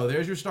you go.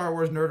 There's your Star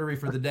Wars nerdery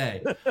for the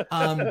day.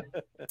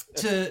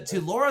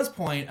 To Laura's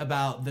point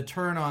about the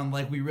turn on,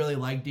 like we really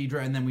liked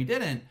Dedra and then we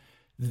didn't.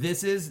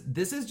 This is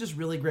just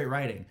really great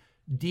writing.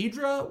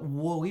 Deidre,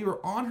 we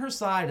were on her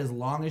side as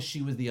long as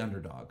she was the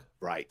underdog.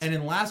 Right. And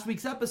in last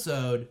week's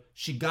episode,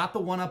 she got the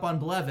one up on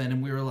Blevin,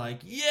 and we were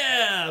like,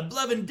 yeah,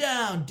 Blevin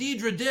down,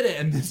 Deidre did it.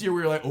 And this year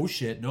we were like, oh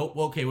shit, nope,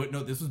 okay, wait,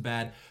 no, this was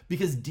bad.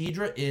 Because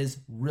Deidre is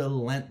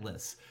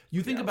relentless.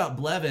 You think about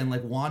Blevin,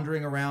 like,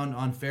 wandering around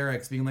on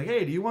Ferrex, being like,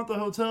 hey, do you want the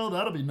hotel?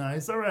 That'll be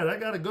nice. All right, I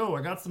gotta go.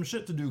 I got some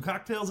shit to do.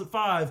 Cocktails at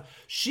 5.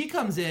 She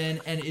comes in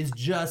and is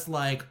just,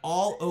 like,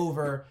 all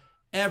over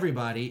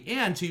everybody.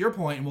 And to your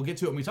point, and we'll get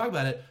to it when we talk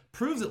about it,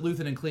 proves that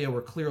Luthen and Clea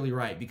were clearly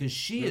right, because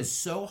she is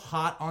so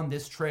hot on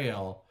this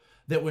trail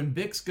that when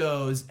Bix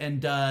goes and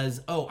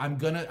does, oh, I'm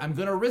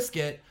gonna risk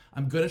it,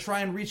 I'm gonna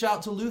try and reach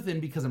out to Luthen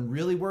because I'm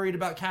really worried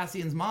about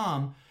Cassian's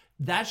mom,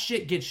 that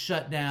shit gets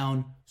shut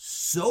down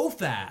so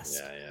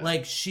fast.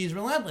 Like, she's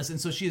relentless.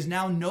 And so she is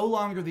now no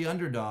longer the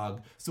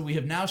underdog. So we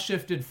have now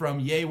shifted from,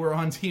 yay, we're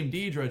on Team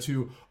Deidre,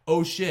 to,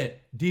 oh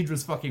shit,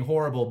 Deidre's fucking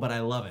horrible, but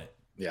I love it.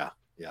 Yeah.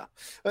 Yeah.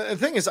 The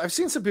thing is, I've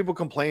seen some people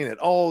complain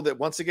that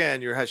once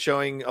again, you're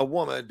showing a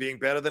woman being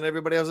better than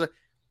everybody else.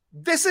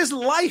 This is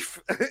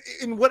life.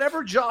 In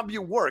whatever job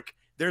you work,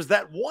 there's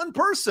that one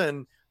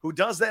person who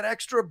does that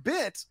extra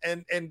bit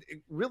and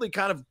really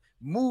kind of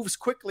moves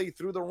quickly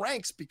through the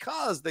ranks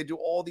because they do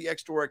all the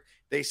extra work.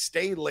 They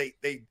stay late.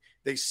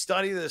 They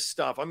study this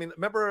stuff. I mean,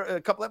 remember a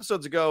couple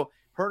episodes ago,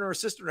 her and her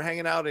sister are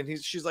hanging out, and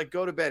she's like,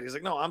 go to bed. He's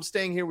like, no, I'm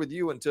staying here with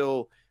you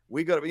until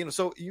we go to,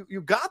 so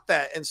you got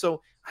that. And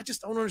so I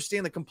just don't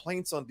understand the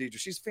complaints on Deidre.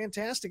 She's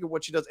fantastic at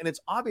what she does. And it's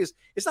obvious.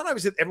 It's not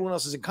obvious that everyone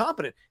else is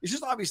incompetent. It's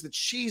just obvious that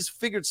she's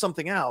figured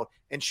something out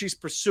and she's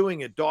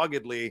pursuing it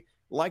doggedly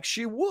like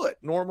she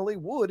normally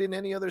would in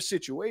any other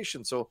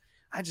situation. So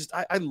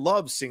I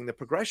love seeing the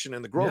progression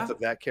and the growth of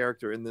that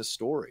character in this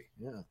story.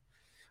 Yeah.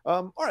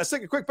 All right, let's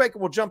take a quick break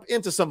and we'll jump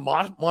into some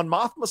Mon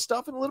Mothma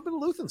stuff and a little bit of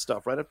Luthen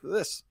stuff right after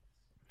this.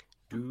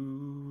 That's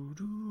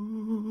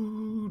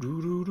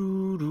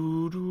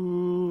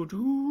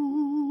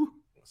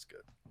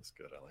good. That's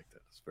good. I like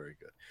that. That's very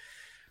good.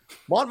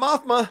 Mon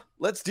Mothma,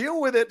 let's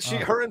deal with it.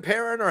 Her and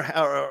Perrin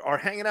are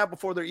hanging out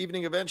before their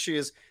evening event. She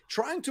is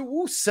trying to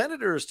woo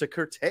senators to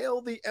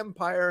curtail the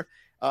Empire.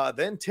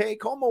 Then Tay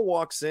Como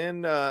walks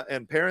in,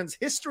 and Perrin's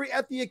history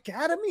at the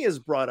Academy is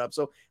brought up.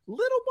 So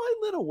little by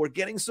little, we're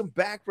getting some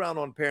background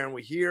on Perrin.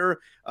 We hear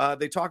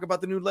they talk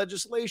about the new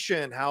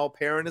legislation, how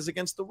Perrin is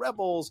against the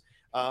rebels.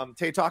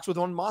 Tay talks with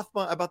Mon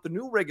Mothma about the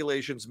new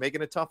regulations,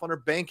 making it tough on her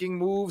banking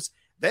moves.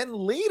 Then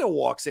Lita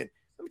walks in.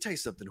 Let me tell you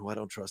something who I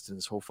don't trust in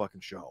this whole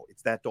fucking show.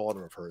 It's that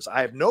daughter of hers. I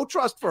have no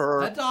trust for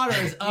her. That daughter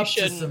is up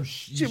to some.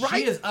 She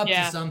is up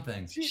to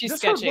something. She's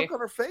sketchy. Her look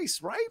on her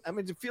face, right? I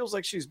mean, it feels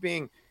like she's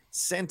being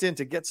sent in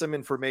to get some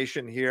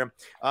information here.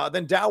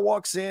 Then Dow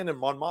walks in and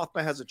Mon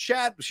Mothma has a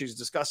chat. She's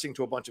discussing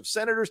to a bunch of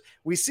senators.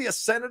 We see a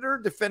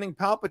senator defending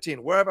Palpatine.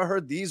 Where have I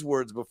heard these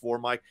words before,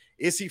 Mike?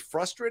 Is he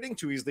frustrating,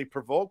 too easily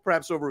provoked,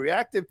 perhaps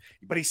overreactive?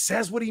 But he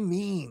says what he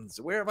means.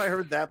 Where have I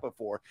heard that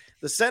before?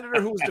 The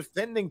senator who was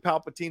defending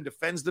Palpatine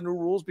defends the new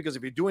rules because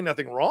if you're doing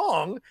nothing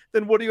wrong,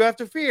 then what do you have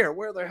to fear?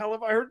 Where the hell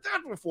have I heard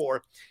that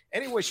before?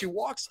 Anyway, she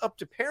walks up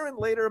to Perrin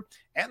later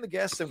and the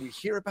guests, and we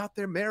hear about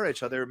their marriage,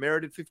 how they were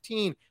married at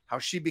 15, how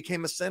she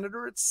became a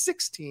senator at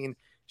 16.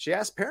 She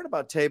asked Perrin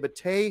about Tay, but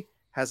Tay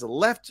has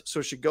left,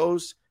 so she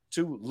goes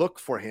to look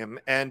for him.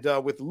 And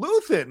with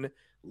Luthen,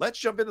 let's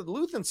jump into the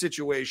Luthen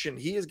situation.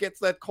 He gets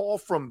that call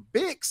from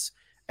Bix,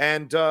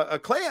 and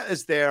Clea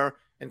is there,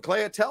 and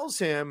Clea tells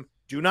him,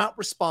 do not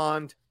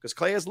respond, because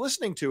Clea is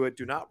listening to it.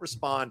 Do not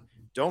respond.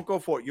 Don't go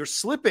for it. You're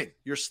slipping.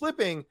 You're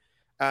slipping.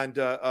 And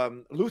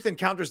Luthen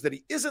counters that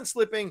he isn't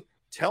slipping,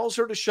 tells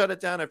her to shut it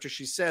down after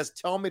she says,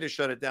 tell me to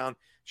shut it down.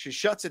 She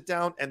shuts it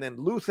down, and then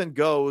Luthen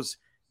goes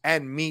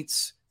and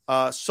meets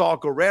Saw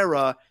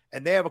Gerrera,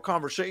 and they have a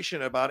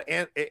conversation about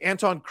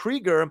Anton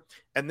Krieger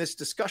and this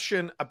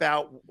discussion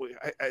about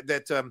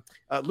that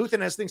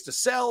Luthen has things to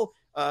sell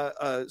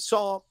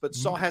Saw, but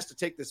Saw has to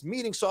take this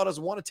meeting. Saw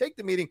doesn't want to take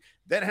the meeting,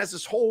 then has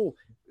this whole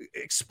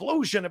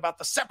explosion about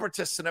the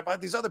separatists and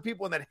about these other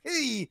people, and that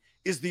he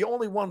is the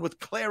only one with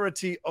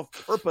clarity of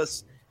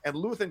purpose. And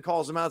Luthen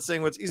calls him out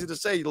saying, well, it's easy to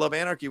say you love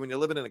anarchy when you're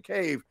living in a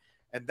cave.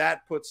 And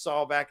that puts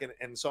Saul back,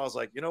 and Saul's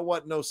like, you know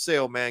what? No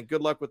sale, man.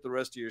 Good luck with the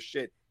rest of your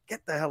shit.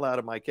 Get the hell out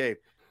of my cave.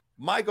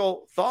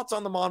 Michael, thoughts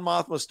on the Mon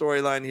Mothma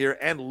storyline here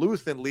and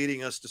Luthen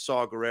leading us to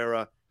Saw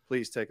Gerrera?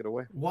 Please take it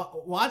away.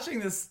 Watching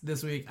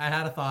this week, I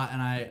had a thought,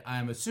 and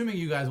I'm assuming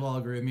you guys will all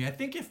agree with me. I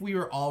think if we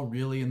were all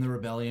really in the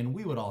rebellion,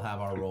 we would all have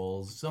our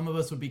roles. Some of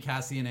us would be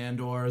Cassian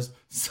Andors.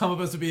 Some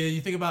of us would be,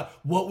 you think about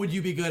what would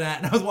you be good at?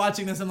 And I was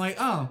watching this, I'm like,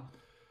 oh,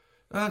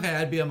 okay,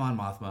 I'd be a Mon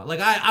Mothma. Like,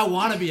 I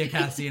want to be a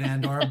Cassian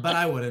Andor, but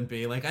I wouldn't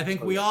be. Like, I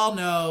think we all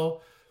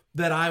know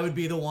that I would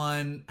be the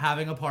one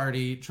having a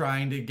party,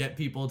 trying to get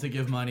people to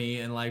give money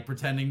and, like,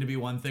 pretending to be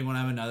one thing when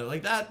I'm another.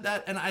 Like,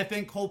 that, and I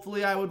think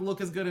hopefully I would look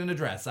as good in a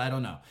dress. I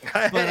don't know.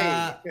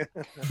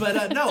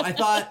 But no, I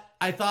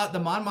thought the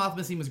Mon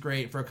Mothma scene was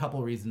great for a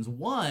couple reasons.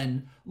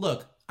 One,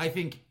 look, I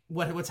think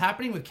what's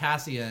happening with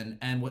Cassian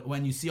and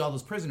when you see all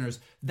those prisoners,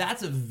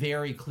 that's a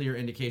very clear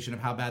indication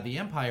of how bad the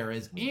Empire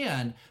is.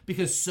 And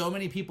because so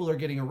many people are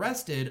getting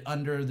arrested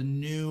under the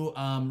new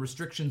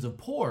restrictions of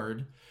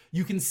Pord,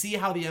 you can see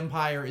how the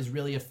Empire is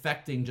really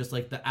affecting just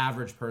like the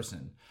average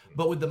person.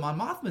 But with the Mon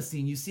Mothma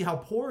scene, you see how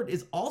Pord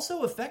is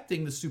also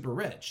affecting the super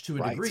rich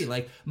to a degree.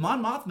 Like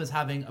Mon Mothma's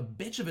having a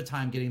bitch of a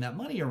time getting that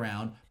money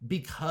around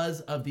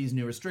because of these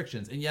new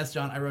restrictions. And yes,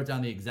 John, I wrote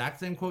down the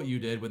exact same quote you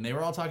did when they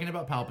were all talking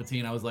about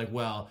Palpatine. I was like,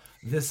 well,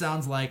 this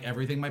sounds like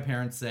everything my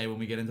parents say when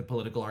we get into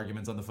political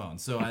arguments on the phone.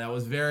 So that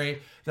was very,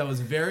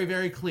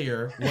 very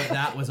clear what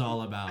that was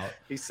all about.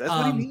 He says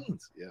what he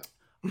means. Yeah.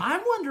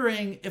 I'm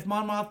wondering if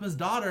Mon Mothma's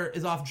daughter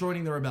is off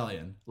joining the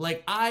rebellion.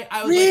 Like I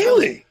was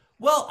really.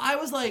 I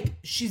was like,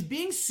 she's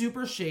being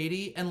super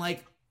shady and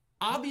like,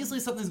 obviously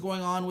something's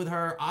going on with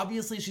her.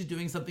 Obviously she's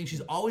doing something. She's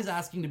always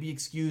asking to be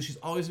excused. She's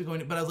always going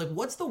to, but I was like,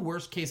 what's the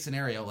worst case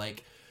scenario?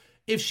 Like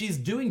if she's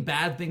doing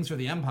bad things for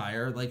the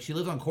Empire, like she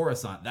lives on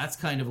Coruscant, that's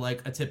kind of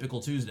like a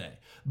typical Tuesday.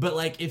 But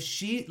like if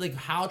she, like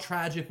how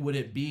tragic would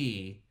it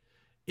be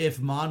if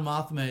Mon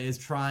Mothma is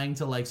trying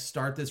to like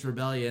start this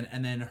rebellion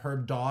and then her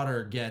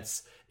daughter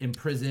gets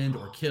imprisoned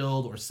or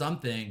killed or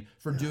something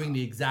for doing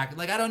the exact,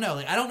 like I don't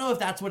know if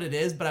that's what it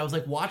is, but I was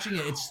like watching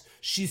it,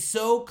 she's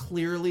so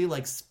clearly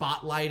like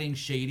spotlighting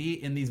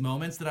shady in these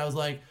moments that I was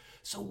like,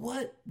 so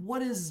where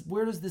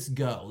does this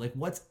go? Like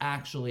what's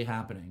actually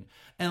happening?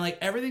 And like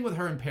everything with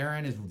her and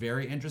Perrin is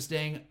very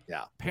interesting.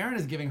 Yeah. Perrin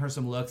is giving her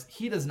some looks.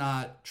 He does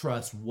not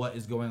trust what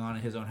is going on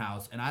in his own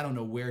house, and I don't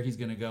know where he's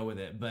going to go with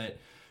it, but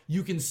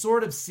you can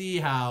sort of see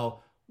how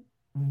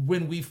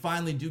when we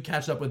finally do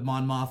catch up with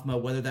Mon Mothma,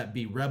 whether that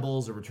be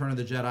Rebels or Return of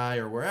the Jedi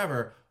or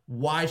wherever,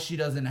 why she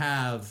doesn't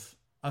have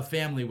a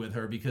family with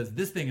her, because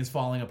this thing is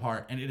falling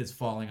apart and it is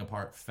falling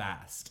apart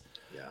fast.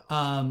 Yeah.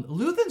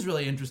 Luthen's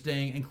really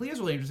interesting and Clea's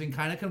really interesting,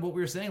 kind of what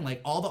we were saying,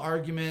 like all the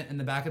argument and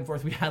the back and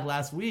forth we had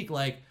last week,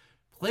 like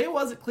Clea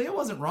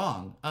wasn't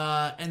wrong.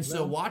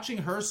 So watching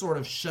her sort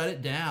of shut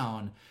it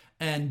down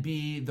and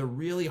be the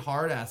really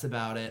hard ass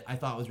about it, I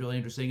thought was really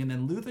interesting. And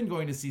then Luthen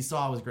going to see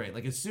Saw was great.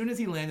 Like as soon as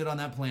he landed on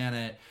that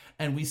planet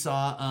and we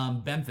saw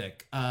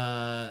Benthic,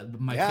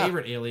 my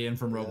favorite alien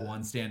from Rogue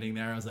One, standing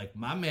there, I was like,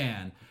 my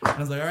man. And I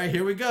was like, all right,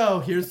 here we go.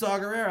 Here's Saw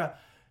Gerrera.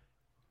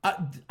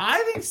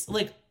 I think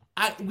like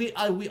we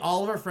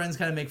all of our friends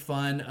kind of make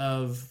fun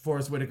of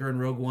Forrest Whitaker in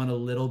Rogue One a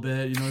little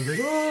bit. You know, he's like,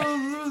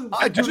 oh,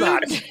 I do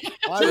not.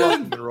 I love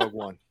him in Rogue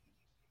One.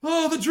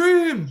 Oh, the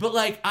dream. But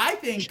like, I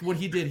think what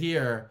he did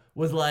here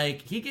was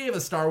like, he gave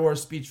a Star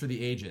Wars speech for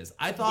the ages.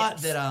 I thought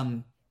that,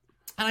 and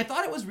I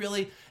thought it was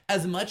really,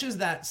 as much as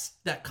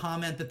that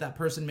comment that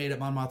person made at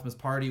Mon Mothma's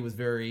party was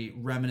very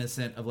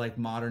reminiscent of like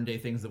modern day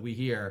things that we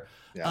hear.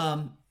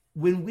 Yeah.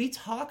 When we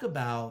talk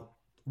about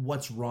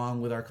what's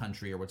wrong with our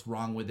country or what's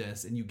wrong with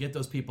this, and you get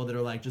those people that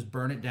are like, just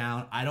burn it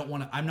down.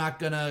 I'm not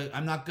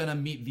gonna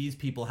meet these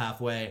people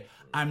halfway.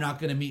 I'm not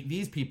gonna meet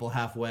these people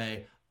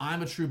halfway.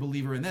 I'm a true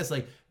believer in this.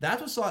 Like that's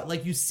what Saw,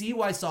 like you see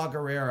why Saw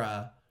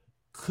Gerrera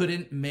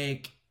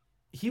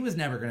he was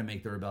never going to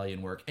make the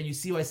rebellion work. And you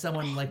see why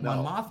someone like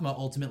Mon Mothma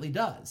ultimately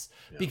does.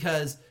 Yeah.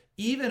 Because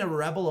even a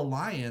rebel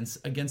alliance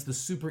against the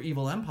super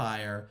evil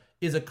Empire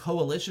is a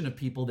coalition of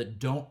people that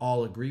don't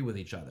all agree with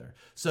each other.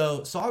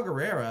 So Saw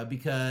Gerrera,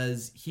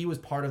 because he was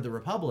part of the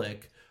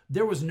Republic,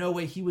 there was no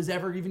way he was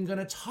ever even going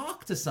to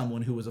talk to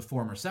someone who was a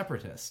former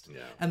separatist.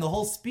 Yeah. And the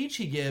whole speech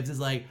he gives is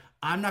like,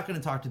 I'm not going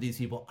to talk to these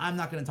people. I'm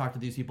not going to talk to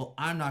these people.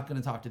 I'm not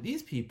going to talk to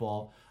these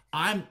people.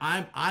 I'm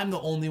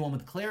the only one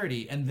with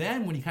clarity. And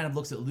then when he kind of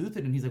looks at Luthen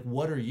and he's like,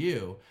 what are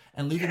you?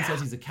 And Luthen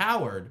says he's a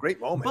coward. Great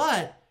moment.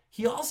 But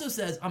he also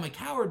says, I'm a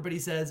coward, but he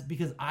says,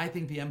 because I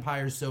think the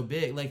Empire is so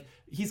big. Like,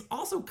 he's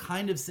also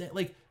kind of saying,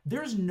 like,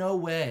 there's no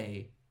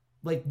way.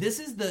 Like, this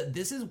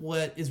is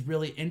what is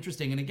really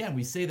interesting. And again,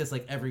 we say this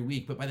like every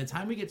week, but by the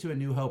time we get to A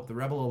New Hope, the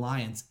Rebel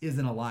Alliance is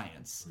an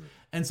alliance. Mm.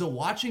 And so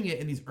watching it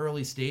in these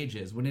early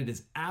stages, when it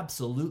is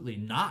absolutely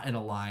not an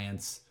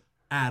alliance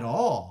at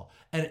all,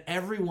 and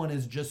everyone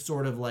is just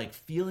sort of like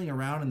feeling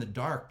around in the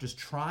dark, just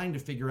trying to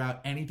figure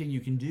out anything you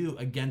can do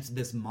against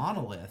this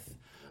monolith.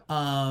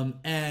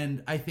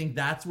 And I think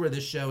that's where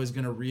this show is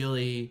going to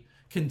really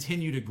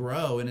continue to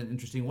grow in an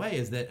interesting way,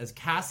 is that as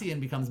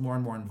Cassian becomes more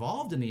and more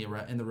involved in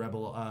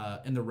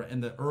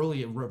the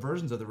early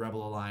versions of the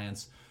Rebel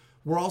Alliance,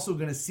 we're also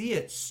going to see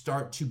it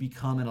start to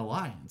become an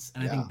alliance.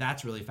 And I think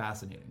that's really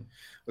fascinating.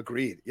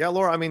 Agreed. Yeah,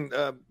 Laura, I mean,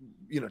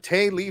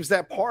 Tay leaves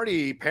that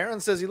party. Perrin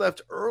says he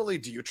left early.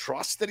 Do you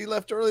trust that he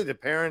left early?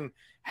 Did Perrin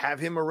have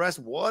him arrest?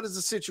 What is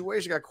the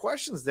situation? Got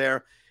questions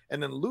there.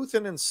 And then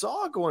Luthen and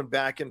Saw going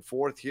back and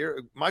forth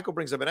here. Michael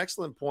brings up an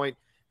excellent point.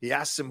 He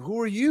asks him,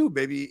 who are you,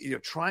 baby?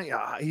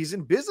 He's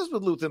in business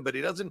with Luthen, but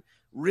he doesn't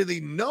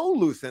really know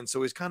Luthen.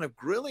 So he's kind of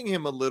grilling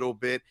him a little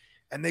bit.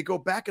 And they go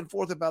back and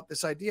forth about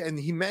this idea. And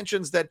he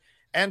mentions that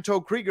Anto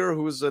Krieger,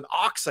 who is an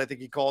ox, I think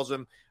he calls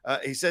him,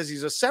 he says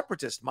he's a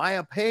separatist.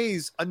 Maya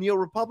pays a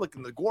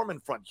Neo-Republican, the Gorman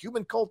Front,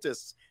 human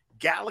cultists,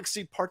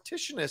 galaxy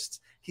partitionists.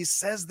 He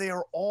says they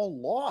are all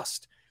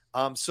lost.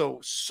 So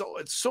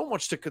it's so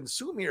much to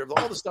consume here.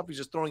 All the stuff he's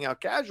just throwing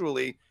out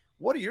casually.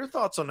 What are your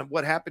thoughts on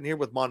what happened here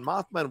with Mon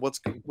Mothma and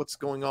what's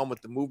going on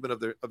with the movement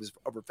of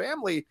her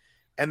family,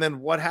 and then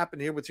what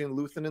happened here between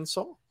Luthen and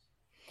Saul?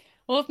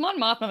 Well, with Mon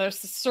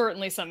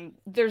Mothma,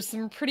 there's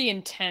some pretty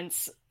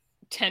intense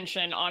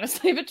tension,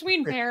 honestly,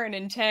 between Perrin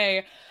and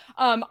Tay.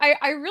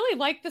 I really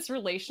like this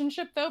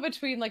relationship though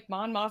between like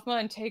Mon Mothma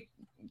and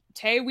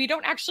Tay. We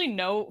don't actually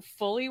know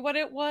fully what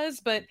it was,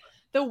 but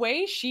the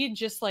way she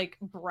just like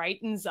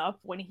brightens up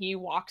when he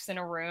walks in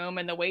a room,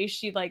 and the way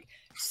she like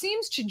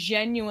seems to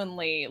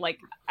genuinely like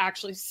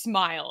actually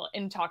smile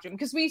and talk to him,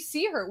 because we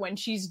see her when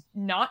she's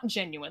not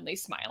genuinely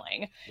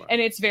smiling, right.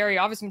 And it's very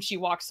obvious when she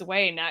walks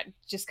away, and that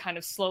just kind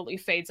of slowly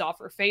fades off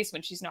her face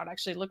when she's not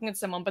actually looking at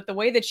someone. But the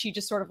way that she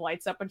just sort of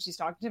lights up when she's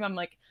talking to him, I'm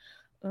like,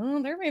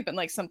 oh, there may have been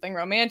like something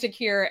romantic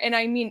here. And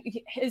I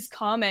mean, his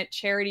comment,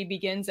 charity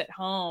begins at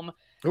home.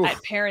 Oof.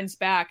 At Perrin's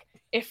back.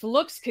 If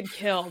looks could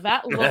kill,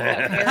 that look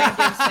that Perrin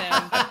gives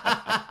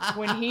him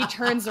when he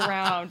turns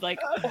around, like,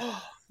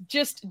 oh,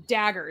 just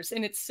daggers,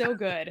 and it's so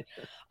good.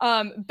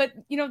 But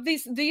you know,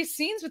 these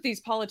scenes with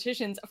these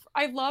politicians,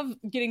 I love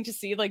getting to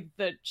see like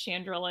the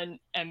Chandrilan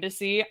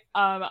embassy.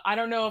 I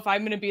don't know if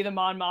I'm going to be the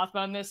Mon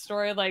Mothma in this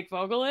story like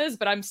Vogel is,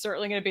 but I'm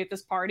certainly going to be at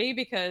this party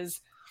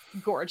because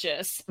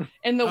gorgeous.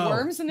 And the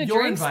worms and the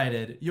drinks. You're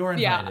invited.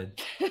 Yeah.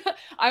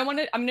 I'm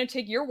going to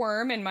take your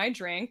worm and my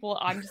drink. Well,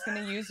 I'm just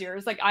going to use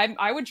yours. Like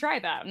I would try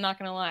that. I'm not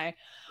going to lie.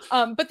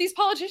 But these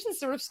politicians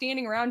sort of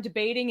standing around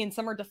debating, and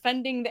some are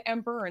defending the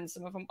emperor and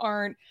some of them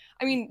aren't.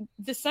 I mean,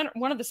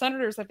 one of the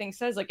senators, I think,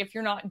 says like, if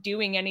you're not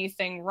doing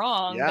anything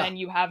wrong, then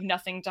you have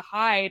nothing to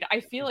hide.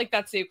 I feel like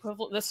that's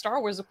the Star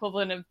Wars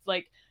equivalent of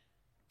like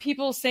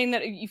people saying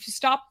that if you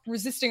stop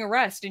resisting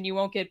arrest and you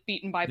won't get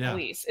beaten by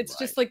police. It's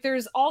just like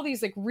there's all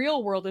these like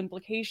real world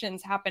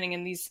implications happening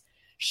in these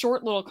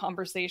short little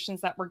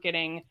conversations that we're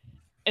getting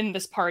in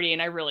this party,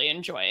 and I really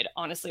enjoyed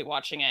honestly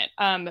watching it.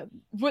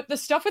 With the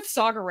stuff with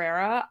Saw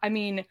Gerrera, I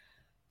mean,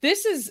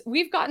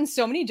 we've gotten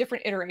so many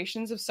different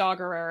iterations of Saw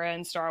Gerrera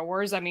in Star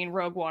Wars. I mean,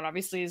 Rogue One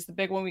obviously is the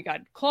big one. We got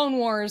Clone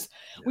Wars.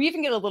 Yeah. We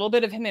even get a little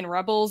bit of him in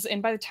Rebels.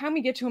 And by the time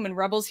we get to him in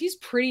Rebels, he's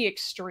pretty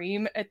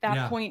extreme at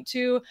that point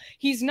too.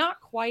 He's not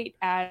quite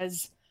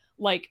as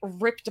like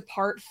ripped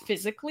apart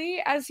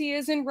physically as he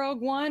is in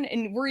Rogue One.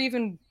 And we're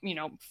even,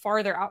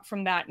 farther out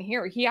from that in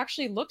here. He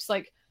actually looks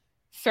like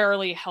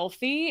fairly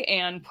healthy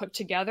and put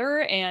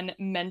together, and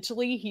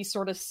mentally he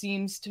sort of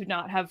seems to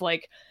not have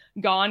like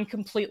gone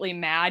completely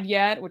mad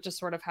yet, which is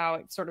sort of how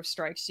it sort of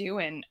strikes you.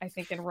 And I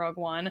think in Rogue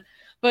One,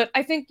 but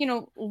I think,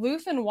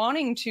 Luthen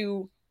wanting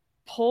to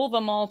pull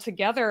them all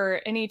together,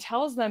 and he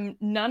tells them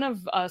none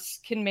of us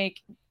can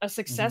make a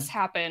success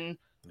happen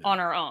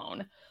on our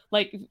own.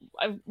 Like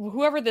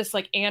whoever this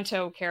like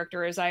Anto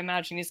character is, I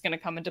imagine he's going to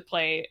come into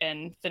play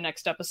in the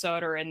next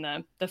episode or in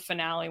the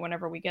finale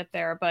whenever we get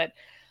there. But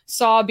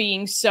Saw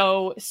being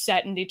so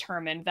set and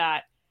determined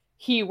that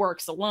he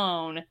works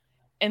alone,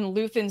 and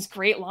Luthen's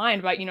great line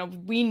about,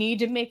 we need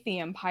to make the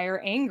Empire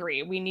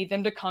angry. We need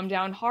them to come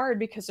down hard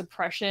because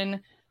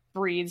oppression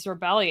breeds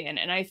rebellion.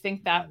 And I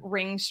think that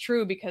rings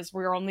true, because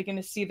we're only going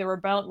to see the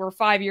rebellion. We're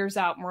 5 years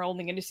out, and we're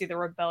only going to see the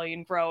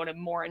rebellion grow in a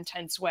more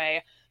intense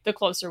way the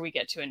closer we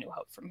get to A New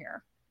Hope from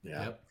here.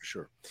 Yeah, for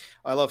sure.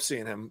 I love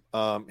seeing him.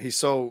 He's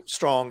so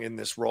strong in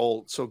this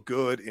role, so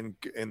good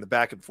in the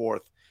back and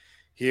forth.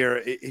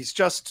 Here,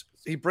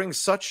 he brings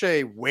such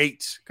a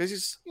weight, because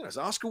he's an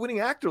Oscar-winning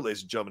actor,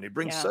 ladies and gentlemen. He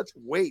brings such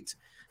weight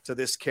to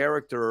this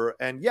character.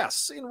 And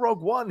yes, in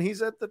Rogue One,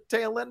 he's at the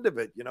tail end of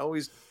it.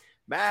 He's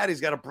mad.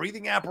 He's got a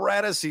breathing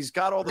apparatus. He's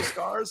got all the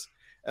scars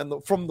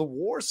from the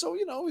war. So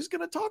he's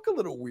going to talk a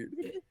little weird.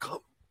 He's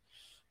going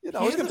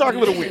to talk a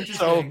little weird.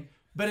 So.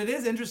 But it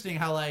is interesting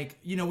how, like,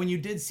 when you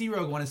did see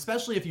Rogue One,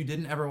 especially if you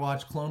didn't ever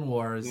watch Clone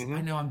Wars. I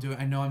know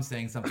I'm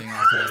saying something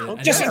else.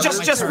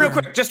 Just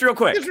real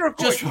quick.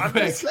 I'm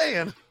just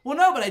saying. Well,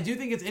 no, but I do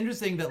think it's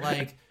interesting that,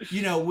 like, if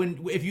you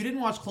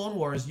didn't watch Clone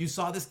Wars, you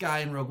saw this guy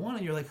in Rogue One,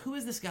 and you're like, who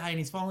is this guy? And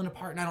he's falling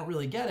apart, and I don't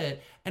really get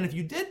it. And if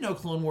you did know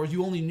Clone Wars,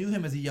 you only knew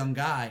him as a young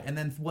guy. And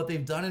then what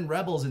they've done in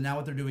Rebels, and now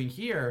what they're doing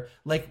here,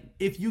 like,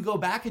 if you go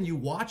back and you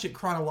watch it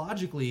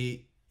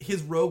chronologically,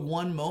 his Rogue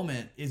One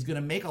moment is going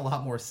to make a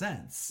lot more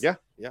sense. Yeah,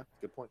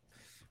 good point.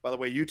 By the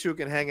way, you two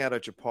can hang out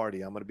at your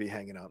party. I'm going to be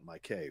hanging out in my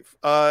cave.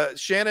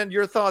 Shannon,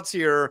 your thoughts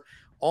here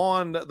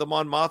on the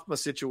Mon Mothma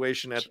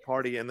situation at the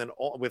party, and then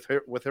with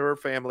her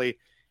family,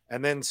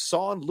 and then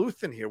Saw and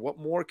Luthen here. What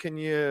more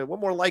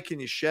light can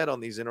you shed on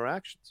these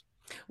interactions?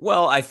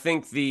 Well, I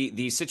think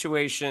the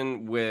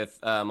situation with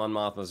Mon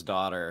Mothma's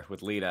daughter,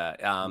 with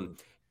Lita,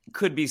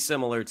 could be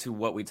similar to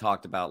what we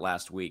talked about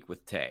last week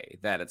with Tay,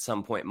 that at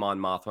some point Mon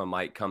Mothma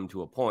might come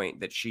to a point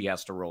that she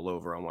has to roll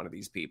over on one of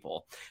these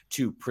people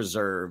to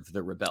preserve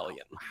the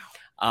rebellion.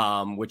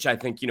 Which I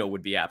think,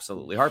 would be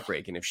absolutely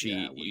heartbreaking if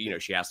she,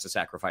 she has to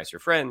sacrifice her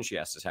friend, she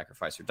has to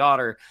sacrifice her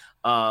daughter.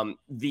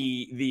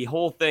 The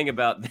whole thing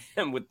about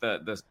them with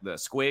the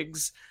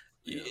squigs,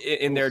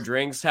 in their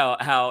drinks,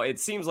 how it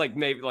seems like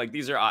maybe like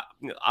these are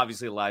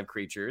obviously live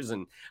creatures,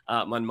 and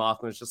Mon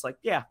Mothma was just like,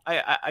 yeah,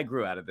 I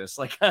grew out of this,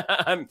 like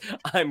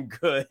I'm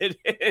good.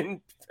 And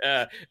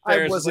I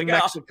was in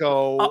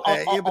Mexico.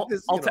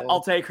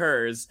 I'll take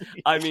hers.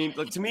 I mean,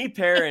 look, to me,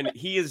 Perrin,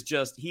 he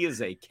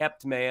is a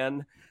kept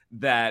man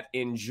that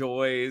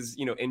enjoys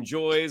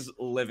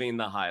living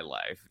the high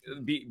life,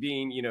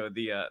 being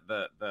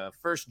the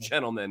first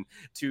gentleman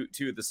to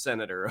the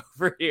senator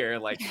over here.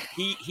 Like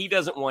he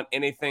doesn't want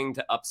anything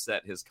to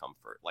upset his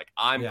comfort. Like,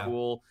 I'm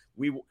cool.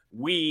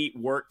 We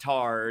worked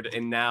hard,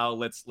 and now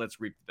let's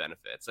reap the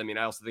benefits. I mean,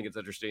 I also think it's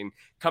interesting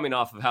coming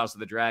off of House of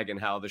the Dragon,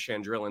 how the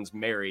Chandrillans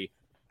marry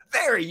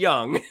very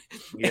young,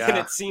 and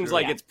it seems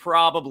like it's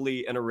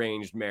probably an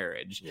arranged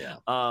marriage.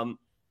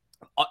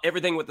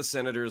 Everything with the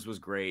senators was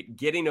great.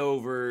 Getting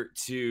over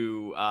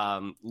to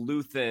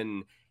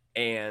Luthen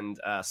and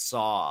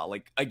Saw,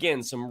 like,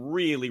 again, some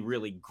really,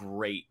 really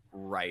great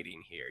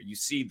writing here. You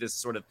see this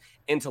sort of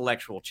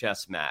intellectual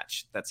chess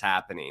match that's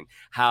happening.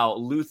 How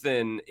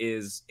Luthen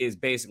is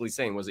basically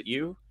saying, "Was it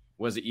you?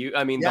 Was it you?"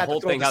 I mean, the whole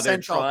thing, how they're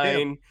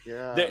trying,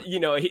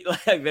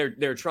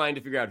 they're trying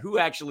to figure out who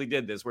actually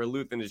did this. Where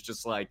Luthen is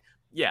just like,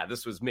 yeah,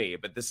 this was me,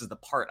 but this is the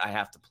part I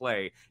have to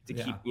play to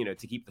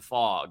keep the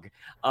fog.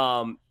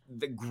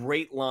 The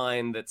great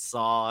line that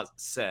Saw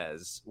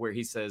says, where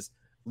he says,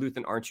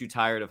 "Luthen, aren't you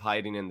tired of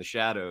hiding in the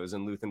shadows?"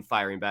 And Luthen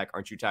firing back,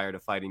 "Aren't you tired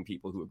of fighting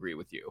people who agree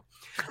with you?"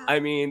 I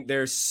mean,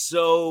 there's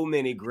so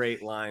many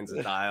great lines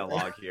of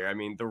dialogue here. I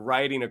mean, the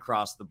writing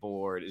across the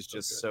board is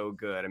just so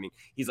good. I mean,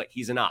 he's like,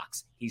 he's an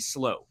ox, he's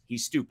slow,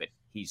 he's stupid,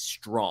 he's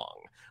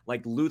strong.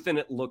 Like,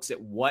 Luthen looks at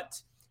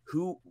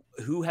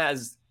who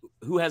has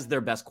their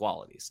best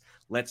qualities.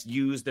 Let's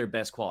use their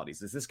best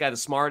qualities. Is this guy the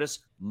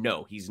smartest?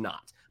 No, he's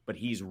not. But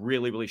he's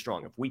really, really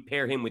strong. If we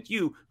pair him with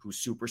you, who's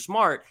super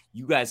smart,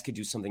 you guys could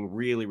do something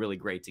really, really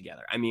great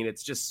together. I mean,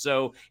 it's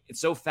so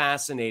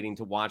fascinating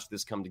to watch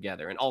this come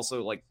together. And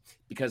also, like,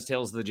 because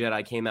Tales of the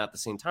Jedi came out at the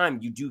same time,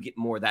 you do get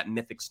more of that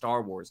mythic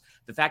Star Wars.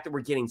 The fact that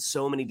we're getting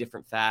so many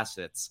different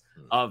facets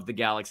of the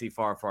galaxy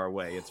far, far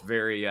away, it's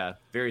very,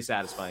 very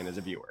satisfying as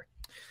a viewer.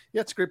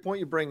 Yeah, it's a great point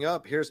you bring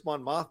up. Here's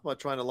Mon Mothma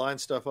trying to line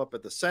stuff up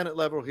at the Senate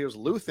level. Here's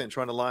Luthen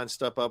trying to line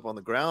stuff up on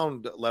the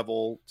ground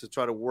level to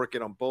try to work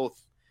it on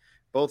both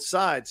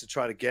sides to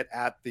try to get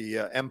at the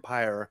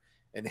Empire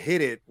and hit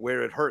it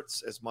where it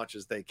hurts as much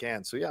as they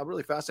can. So, yeah,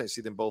 really fascinating to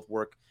see them both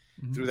work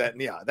through that.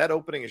 And, yeah, that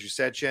opening, as you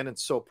said, Shannon,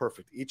 so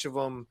perfect. Each of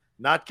them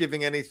not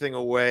giving anything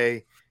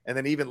away. And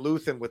then even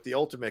Luthen with the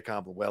ultimate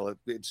compliment. Well,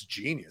 it's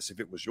genius if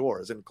it was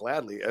yours. And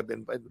gladly, it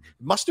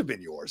must have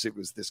been yours. It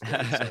was this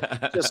guy.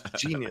 So just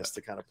genius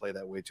to kind of play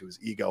that way to his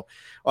ego.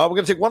 We're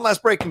going to take one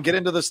last break and get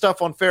into the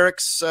stuff on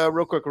Ferrix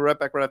real quick. We're right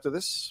back right after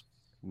this.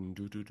 Oh,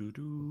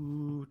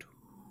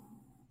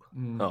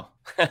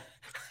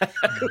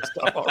 good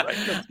stuff. All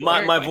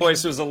right. My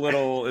voice is a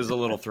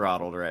little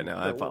throttled right now.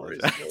 I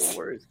apologize. No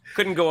worries.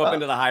 Couldn't go up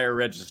into the higher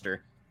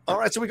register. All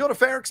right, so we go to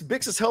Ferrix.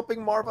 Bix is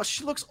helping Marva.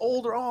 She looks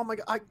older. Oh my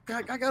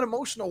God, I got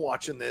emotional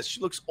watching this.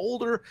 She looks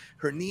older.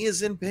 Her knee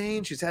is in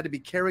pain. She's had to be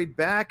carried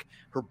back.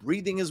 Her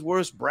breathing is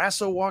worse.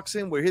 Brasso walks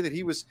in. We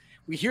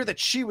hear that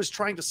she was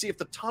trying to see if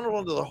the tunnel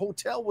under the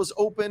hotel was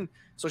open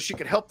so she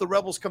could help the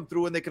rebels come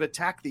through and they could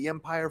attack the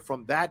Empire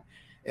from that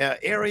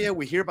area.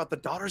 We hear about the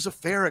Daughters of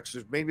Ferrix,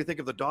 which made me think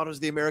of the Daughters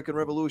of the American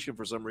Revolution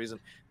for some reason.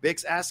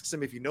 Bix asks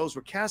him if he knows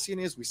where Cassian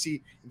is. We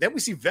see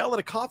Vel at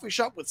a coffee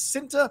shop with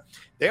Cinta.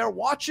 They are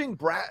watching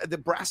the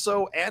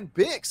Brasso and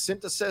Bix.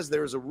 Cinta says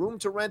there is a room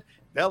to rent.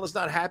 Vel is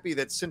not happy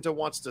that Cinta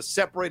wants to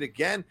separate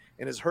again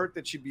and is hurt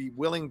that she'd be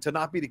willing to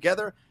not be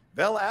together.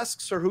 Vel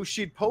asks her who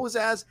she'd pose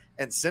as,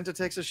 and Cinta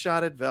takes a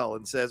shot at Vel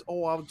and says,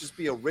 "Oh, I'll just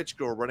be a rich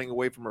girl running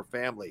away from her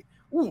family."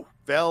 Ooh,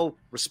 Vel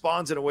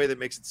responds in a way that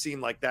makes it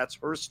seem like that's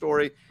her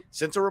story.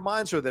 Cinta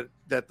reminds her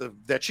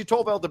that she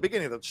told Vel at the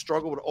beginning that the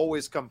struggle would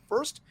always come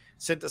first.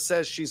 Cinta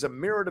says she's a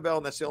mirror to Vel,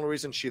 and that's the only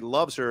reason she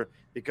loves her,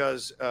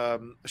 because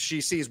she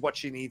sees what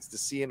she needs to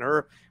see in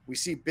her. We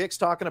see Bix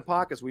talking to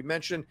Pac, as we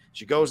mentioned.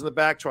 She goes in the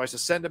back, tries to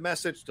send a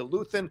message to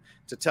Luthen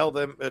to tell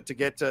them to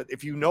get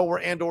if you know where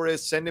Andor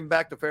is, send him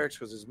back to Ferrix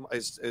because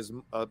his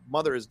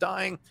mother is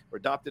dying, or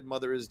adopted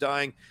mother is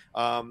dying.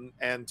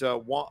 And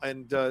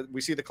we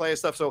see the Clea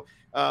stuff. So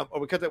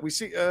we cut that. We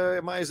see.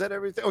 Is that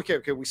everything? Okay.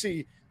 We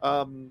see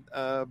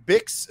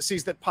Bix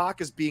sees that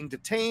Pac is being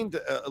detained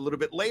a little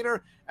bit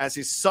later as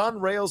his son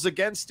rails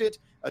against it.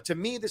 To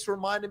me, this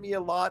reminded me a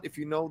lot, if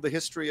you know the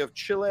history of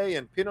Chile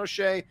and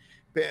Pinochet,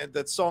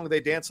 that song "They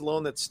Dance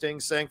Alone" that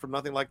Sting sang from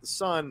Nothing Like the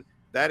Sun.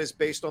 That is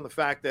based on the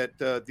fact that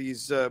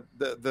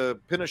the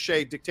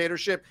Pinochet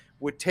dictatorship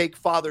would take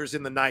fathers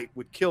in the night,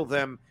 would kill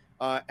them,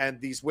 and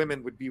these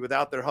women would be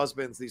without their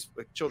husbands, these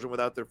children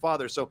without their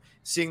fathers. So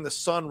seeing the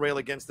son rail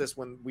against this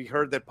when we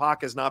heard that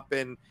Pac has not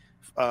been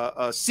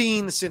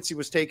seen since he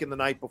was taken the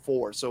night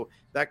before. So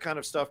that kind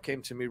of stuff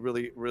came to me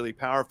really, really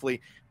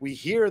powerfully. We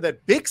hear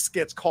that Bix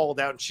gets called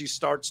out and she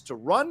starts to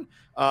run.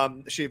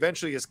 She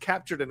eventually is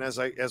captured, and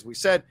as we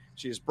said,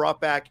 she is brought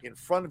back in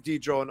front of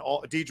Deidre,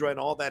 and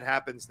all that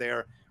happens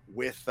there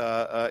with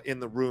in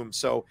the room.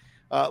 So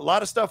A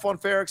lot of stuff on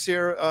Ferrex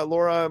here,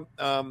 Laura,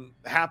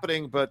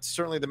 happening, but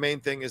certainly the main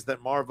thing is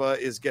that Marva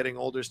is getting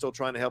older, still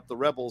trying to help the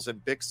rebels, and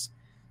Bix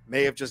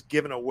may have just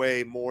given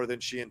away more than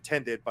she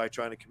intended by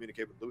trying to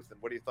communicate with Luthen.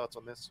 What are your thoughts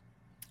on this?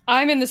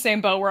 I'm in the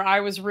same boat where I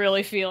was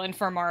really feeling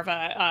for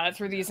Marva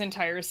through these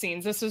entire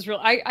scenes. This was real.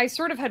 I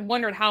sort of had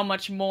wondered how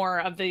much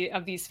more of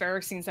these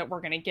Ferrex scenes that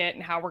we're going to get,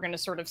 and how we're going to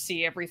sort of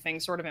see everything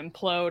sort of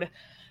implode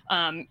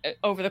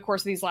over the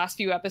course of these last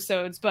few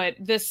episodes. But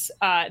this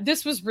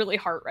was really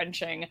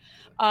heart-wrenching.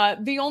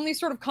 The only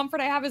sort of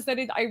comfort I have is that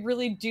I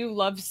really do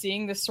love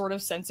seeing this sort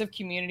of sense of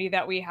community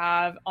that we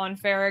have on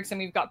Ferrex, and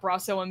we've got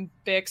Brasso and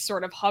Bix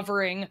sort of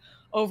hovering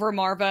over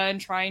Marva and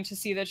trying to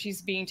see that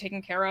she's being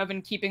taken care of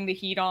and keeping the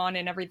heat on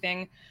and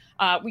everything.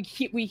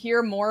 We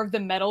hear more of the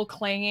metal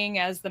clanging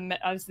as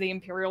the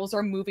Imperials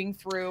are moving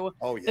through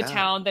the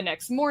town the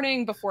next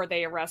morning before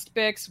they arrest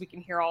Bix. We can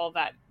hear all of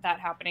that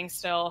happening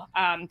still.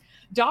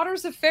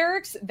 Daughters of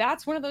Ferrex,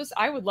 that's one of those.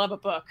 I would love a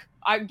book.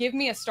 Give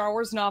me a Star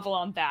Wars novel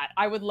on that.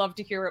 I would love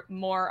to hear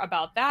more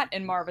about that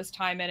and Marva's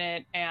time in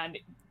it, and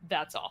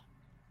that's all.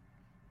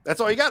 That's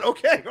all you got?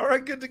 Okay. All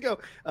right. Good to go.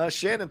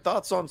 Shannon,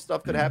 thoughts on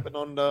stuff that happened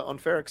on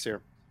Ferrex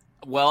here?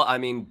 Well, I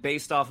mean,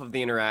 based off of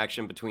the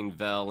interaction between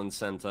Vel and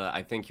Senta,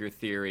 I think your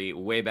theory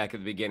way back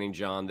at the beginning,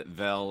 John, that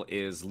Vel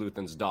is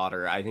Luthen's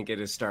daughter, I think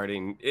it is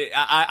starting.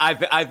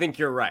 I think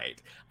you're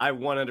right. I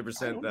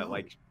 100% that,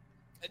 like,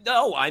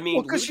 no, I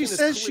mean, because she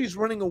says she's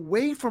running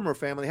away from her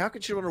family. How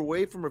could she run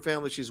away from her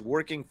family? She's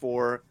working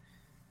for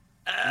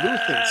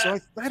Luthen. So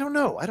I don't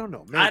know.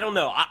 Maybe. I don't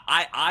know.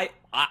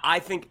 I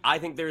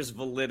think there's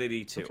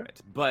validity to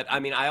it, but I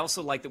mean, I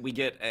also like that we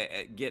get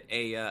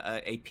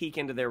a peek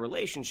into their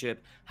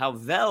relationship. How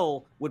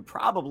Vel would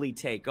probably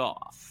take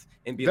off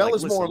and be Vel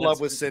is more in love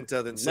with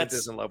Cinta than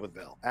Cinta's in love with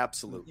Vel.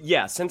 Absolutely.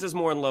 Yeah, Cinta's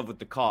more in love with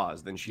the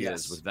cause than she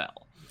is with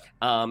Vel.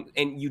 And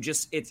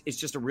it's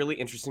just a really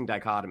interesting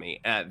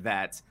dichotomy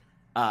that.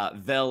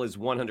 Vel is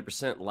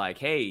 100% like,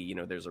 hey, you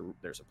know, there's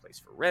a place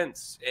for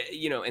rents,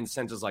 you know, and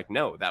Senta's like,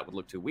 no, that would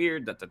look too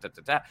weird.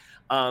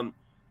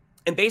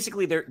 And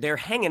basically they're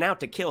hanging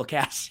out to kill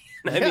Cassian.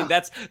 I mean,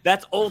 that's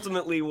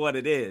ultimately what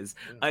it is.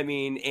 Yeah. I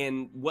mean,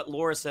 and what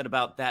Laura said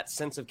about that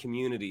sense of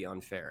community on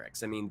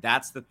Ferrex, I mean,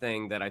 that's the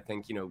thing that I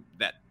think, you know,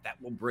 that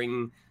will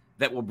bring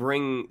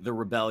the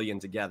rebellion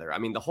together. I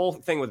mean, the whole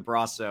thing with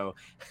Brasso,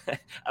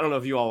 I don't know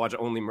if you all watch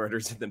Only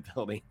Murders in the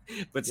Building,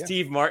 but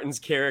Steve Martin's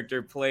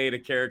character played a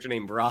character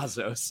named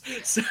Brazos.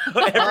 So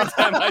every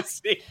time I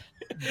see,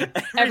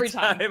 because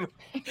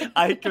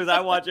I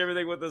watch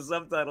everything with the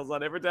subtitles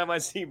on, every time I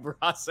see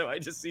Brasso, I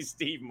just see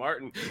Steve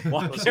Martin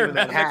walking around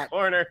the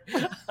corner.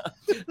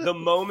 The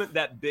moment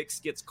that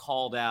Bix gets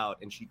called out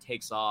and she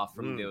takes off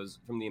from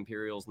the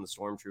Imperials and the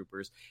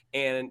Stormtroopers,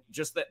 and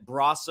just that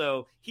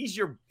Brasso, he's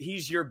your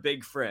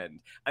big friend.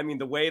 I mean,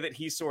 the way that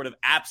he sort of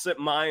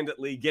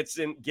absent-mindedly gets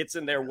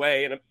in their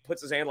way and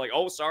puts his hand like,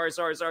 oh, sorry.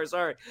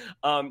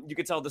 You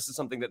can tell this is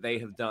something that they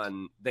have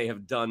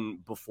done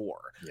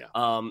before.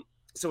 Yeah.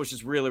 So it's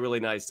just really, really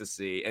nice to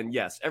see. And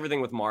yes,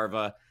 everything with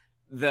Marva,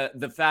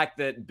 the fact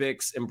that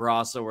Bix and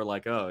Brasso were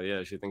like, oh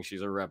yeah, she thinks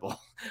she's a rebel.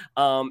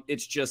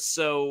 It's just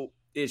so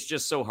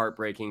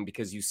heartbreaking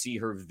because you see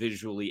her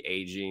visually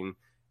aging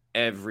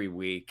every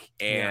week,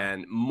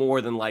 and more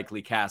than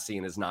likely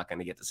Cassian is not going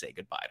to get to say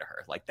goodbye to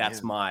her. Like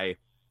that's my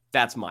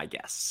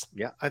guess.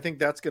 Yeah, I think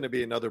that's going to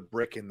be another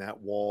brick in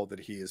that wall that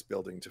he is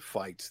building to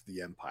fight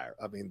the Empire.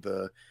 I mean,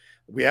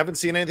 we haven't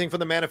seen anything from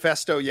the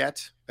manifesto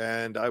yet,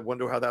 and I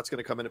wonder how that's going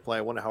to come into play.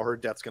 I wonder how her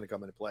death's going to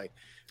come into play.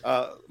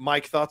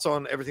 Mike, thoughts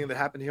on everything that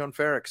happened here on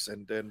Ferrex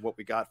and what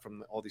we got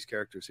from all these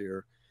characters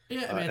here?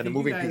 Yeah, I mean, and the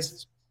moving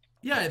pieces.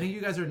 Yeah, I think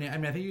you guys are.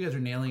 I think you guys are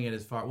nailing it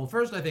as far. Well,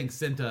 first, I think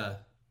Cinta.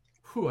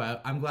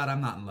 I'm glad I'm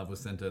not in love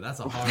with Cinta.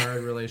 That's a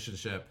hard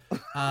relationship.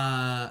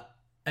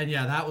 And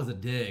yeah, that was a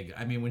dig.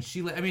 I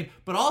mean,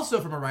 but also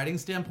from a writing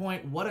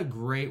standpoint, what a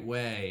great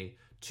way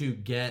to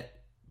get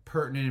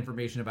pertinent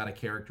information about a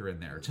character in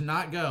there. To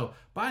not go,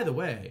 by the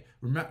way,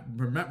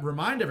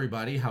 remind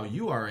everybody how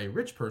you are a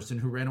rich person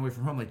who ran away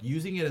from home, like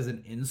using it as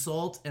an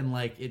insult and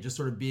like it just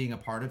sort of being a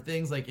part of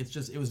things. Like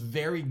it was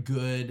very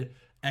good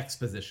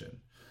exposition.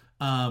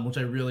 Which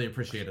I really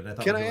appreciated. I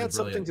thought. Can I add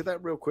something to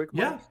that real quick,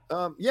 Mike?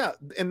 Yeah.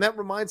 And that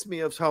reminds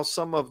me of how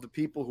some of the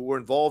people who were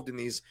involved in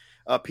these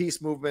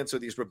peace movements or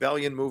these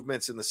rebellion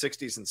movements in the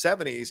 60s and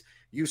 70s,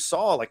 you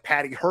saw like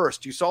Patty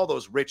Hearst, you saw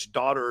those rich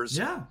daughters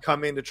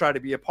come in to try to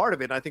be a part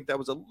of it. And I think that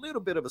was a little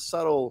bit of a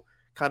subtle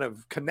kind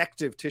of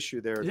connective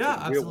tissue there. Yeah,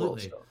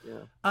 absolutely.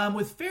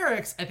 With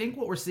Ferrex, I think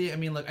what we're seeing, I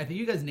mean, look, I think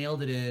you guys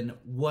nailed it in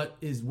what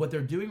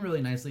they're doing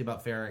really nicely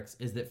about Ferrex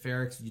is that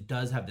Ferrex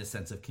does have this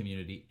sense of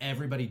community.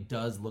 Everybody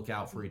does look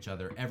out for each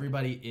other.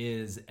 Everybody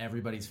is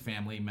everybody's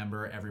family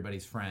member,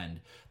 everybody's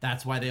friend.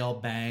 That's why they all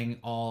bang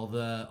all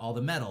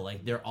the metal.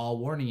 Like they're all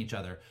warning each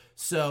other.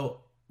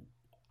 So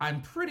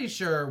I'm pretty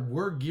sure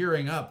we're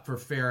gearing up for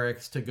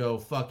Ferrex to go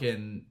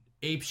fucking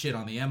ape shit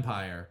on the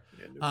Empire.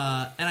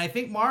 And I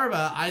think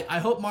Marva, I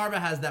hope Marva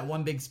has that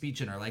one big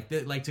speech in her,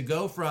 like to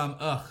go from,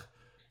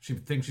 she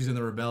thinks she's in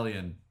the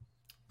rebellion.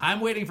 I'm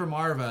waiting for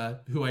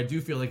Marva, who I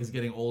do feel like is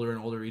getting older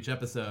and older each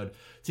episode,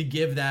 to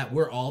give that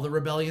 "we're all the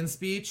rebellion"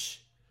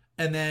 speech,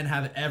 and then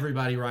have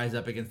everybody rise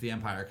up against the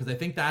Empire, because I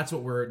think that's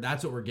what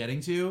we're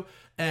getting to,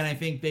 and I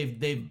think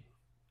they've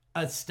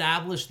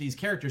established these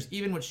characters.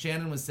 Even what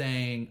Shannon was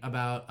saying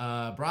about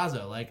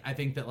Brazo, like I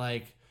think that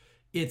like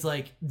it's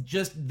like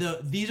just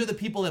these are the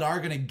people that are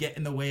going to get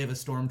in the way of a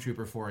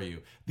stormtrooper for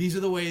you. These are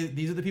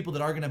the people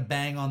that are going to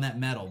bang on that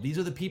metal. These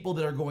are the people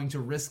that are going to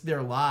risk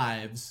their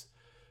lives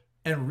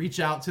and reach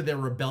out to their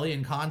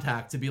rebellion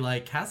contact to be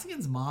like,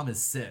 Cassian's mom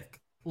is sick.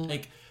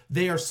 Like,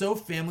 they are so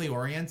family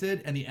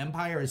oriented, and the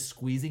Empire is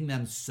squeezing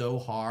them so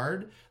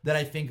hard that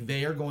I think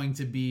they are going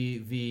to be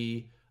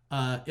the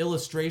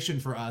illustration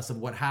for us of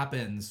what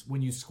happens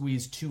when you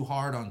squeeze too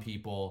hard on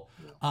people,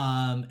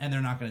 and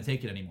they're not going to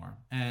take it anymore.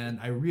 And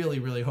I really,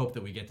 really hope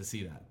that we get to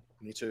see that.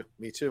 Me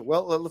too.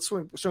 Well, let's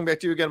swing back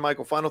to you again,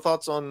 Michael. Final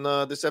thoughts on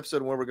this episode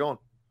and where we're going,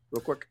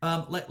 real quick.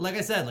 Like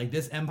I said, like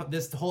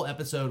this whole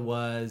episode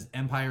was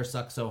Empire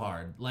sucks so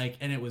hard, like,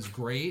 and it was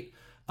great.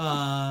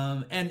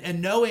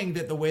 And knowing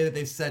that the way that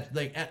they've set,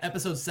 like,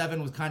 episode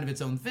 7 was kind of its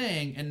own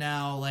thing, and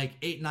now like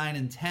 8, 9,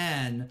 and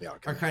 10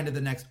 are kind of the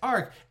next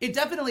arc. It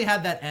definitely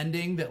had that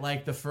ending that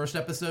like the first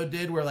episode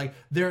did, where like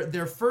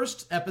their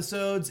first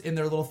episodes in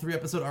their little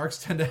 3-episode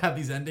arcs tend to have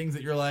these endings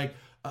that you're like,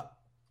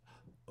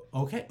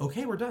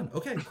 okay, we're done.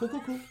 Okay,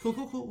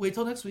 cool. Wait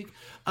till next week.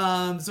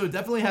 So it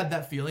definitely had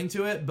that feeling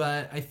to it,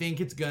 but I think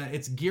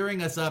it's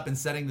gearing us up and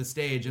setting the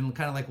stage, and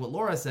kind of like what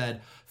Laura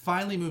said,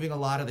 finally moving a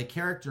lot of the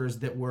characters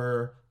that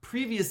were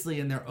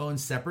previously in their own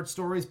separate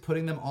stories,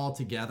 putting them all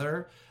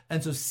together.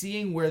 And so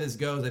seeing where this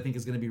goes, I think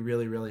is going to be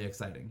really, really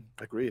exciting.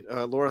 Agreed.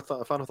 Laura,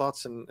 final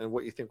thoughts and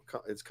what you think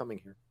is coming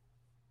here?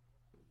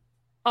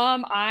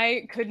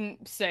 I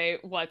couldn't say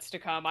what's to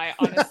come. I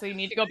honestly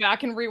need to go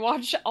back and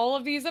rewatch all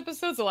of these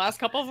episodes. The last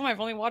couple of them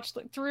I've only watched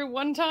through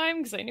one time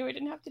because I knew I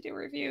didn't have to do a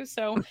review.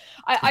 So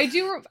I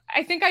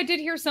think I did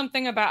hear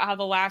something about how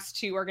the last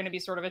 2 are going to be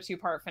sort of a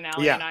 2-part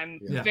finale, and I'm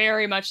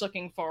very much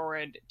looking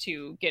forward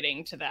to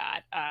getting to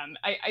that.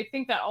 I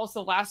think that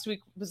also last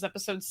week was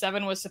episode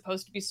 7 was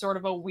supposed to be sort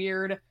of a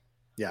weird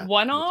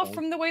one-off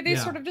from the way they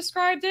sort of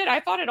described it.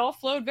 I thought it all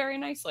flowed very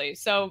nicely.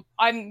 So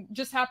I'm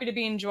just happy to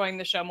be enjoying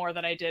the show more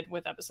than I did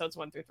with episodes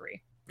 1 through 3.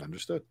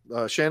 Understood.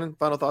 Shannon,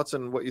 final thoughts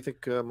on what you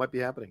think might be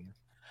happening here?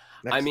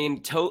 Next. I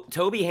mean,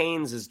 Toby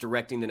Haynes is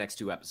directing the next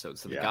 2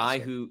 episodes. So the guy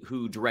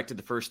who directed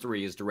the first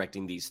 3 is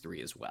directing these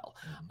 3 as well.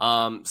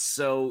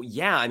 So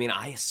yeah, I mean,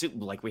 I assume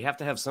like we have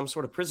to have some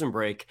sort of prison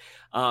break.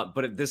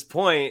 But at this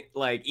point,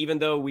 like, even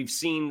though we've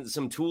seen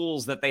some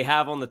tools that they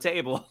have on the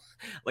table,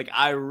 like,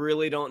 I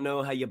really don't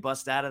know how you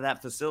bust out of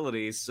that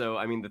facility. So,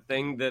 I mean, the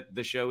thing that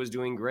the show is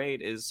doing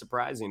great is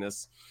surprising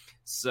us.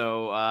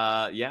 So,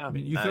 yeah. I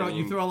mean, you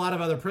throw a lot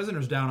of other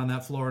prisoners down on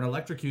that floor and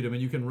electrocute them,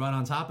 and you can run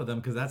on top of them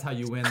because that's how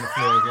you win the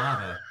floor is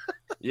lava.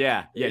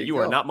 Yeah, you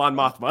are not Mon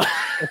Mothma.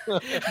 No.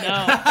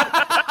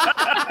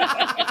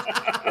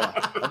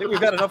 I think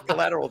we've had enough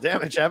collateral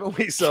damage, haven't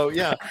we? So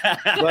yeah,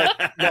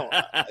 but no,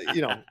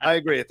 I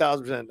agree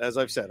 1,000%. As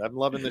I've said, I'm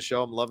loving the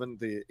show. I'm loving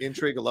the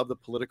intrigue. I love the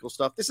political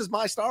stuff. This is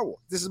my Star Wars.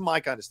 This is my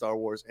kind of Star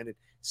Wars, and it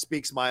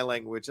speaks my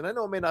language. And I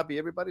know it may not be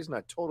everybody's, and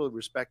I totally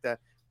respect that.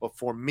 But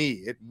for me,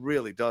 it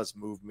really does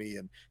move me.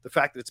 And the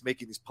fact that it's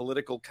making these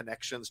political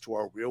connections to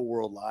our real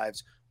world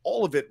lives,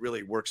 all of it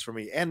really works for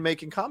me, and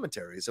making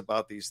commentaries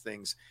about these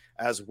things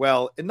as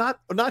well. And not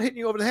hitting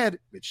you over the head.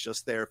 It's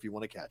just there if you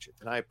want to catch it.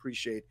 And I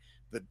appreciate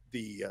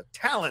the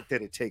talent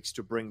that it takes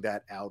to bring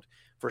that out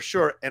for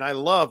sure. And I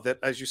love that,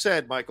 as you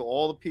said, Michael,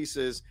 all the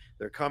pieces,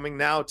 they're coming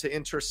now to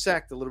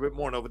intersect a little bit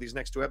more. And over these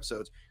next 2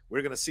 episodes,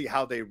 we're going to see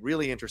how they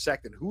really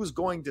intersect and who's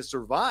going to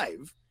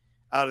survive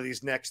out of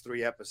these next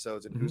 3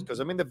 episodes. And who's, because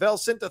I mean, the Vel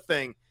Cinta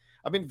thing,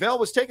 I mean, Vel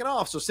was taken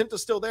off, so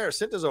Cinta's still there.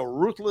 Cinta's a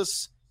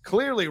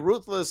clearly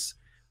ruthless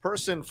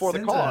person for the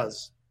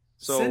cause.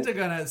 So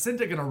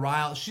Cinta gonna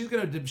rile. She's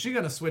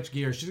gonna switch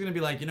gears. She's gonna be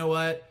like, you know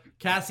what,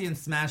 Cassian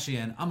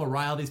Smashian, I'm gonna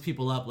rile these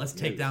people up. Let's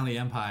take down the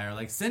Empire.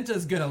 Like,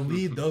 Cinta's gonna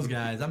lead those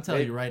guys. I'm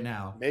telling you right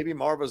now. Maybe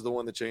Marva's the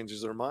one that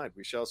changes her mind.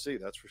 We shall see.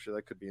 That's for sure.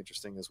 That could be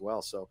interesting as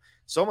well. So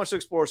much to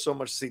explore, so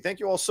much to see. Thank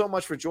you all so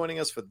much for joining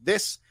us for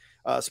this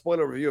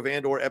spoiler review of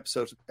Andor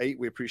episode 8.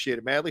 We appreciate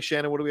it madly.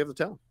 Shannon, what do we have to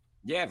tell them?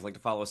 Yeah, if you'd like to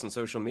follow us on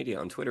social media,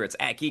 on Twitter, it's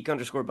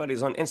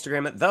 @geek_buddies, on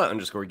Instagram at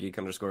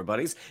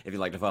 @the_geek_buddies. If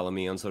you'd like to follow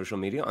me on social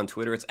media, on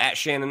Twitter, it's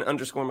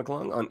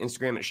 @Shannon_McClung, on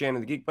Instagram at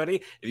Shannon the Geek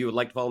Buddy. If you would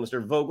like to follow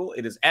Mr. Vogel,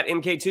 it is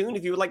 @MKToon.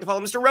 If you would like to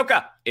follow Mr.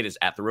 Roca, it is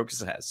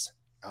 @TheRocaSays.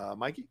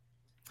 Mikey?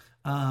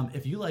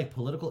 If you like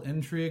political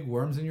intrigue,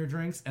 worms in your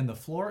drinks, and the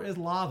floor is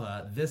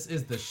lava, this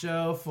is the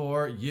show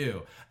for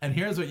you. And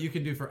here's what you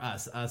can do for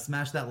us.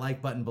 Smash that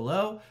like button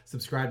below.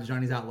 Subscribe to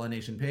Johnny's Outlaw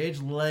Nation page.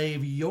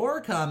 Leave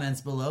your comments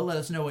below. Let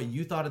us know what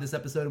you thought of this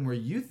episode and where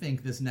you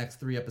think this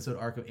next 3-episode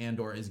arc of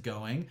Andor is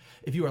going.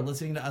 If you are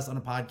listening to us on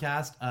a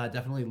podcast,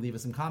 definitely leave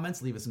us some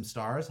comments. Leave us some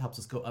stars. Helps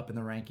us go up in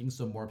the rankings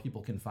so more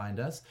people can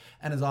find us.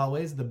 And as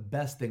always, the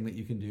best thing that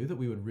you can do that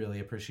we would really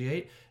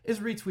appreciate is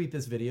retweet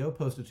this video,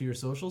 post it to your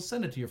socials,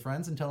 send it to your friends.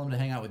 friends and tell them to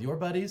hang out with your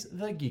buddies,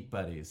 the Geek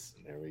Buddies.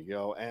 There we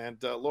go.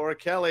 And Laura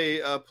Kelly,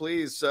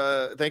 please,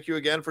 thank you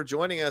again for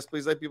joining us.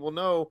 Please let people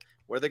know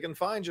where they can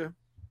find you.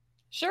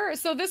 Sure.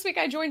 So this week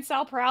I joined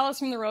Sal Perales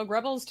from the Rogue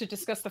Rebels to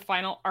discuss the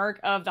final arc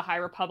of the High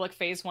Republic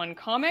Phase 1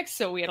 comics.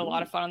 So we had a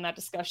lot of fun on that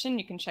discussion.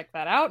 You can check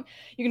that out.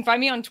 You can find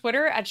me on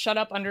Twitter at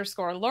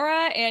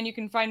shutup_Laura. And you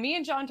can find me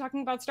and John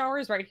talking about Star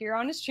Wars right here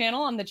on his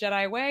channel on the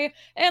Jedi Way.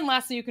 And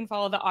lastly, you can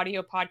follow the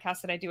audio podcast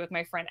that I do with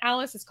my friend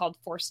Alice. It's called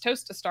Force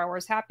Toast, a Star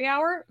Wars Happy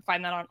Hour.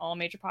 Find that on all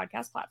major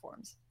podcast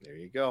platforms. There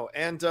you go.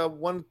 And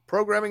one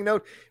programming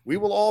note, we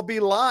will all be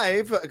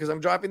live because I'm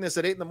dropping this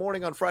at 8 in the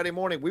morning on Friday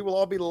morning. We will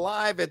all be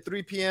live at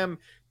 3 p.m.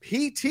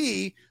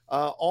 PT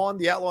on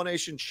the Outlaw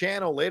Nation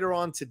channel later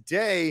on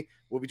today.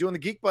 We'll be doing the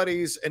Geek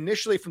Buddies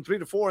initially from 3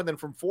 to 4, and then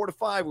from 4 to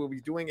 5, we'll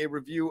be doing a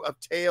review of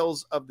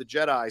Tales of the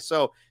Jedi.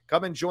 So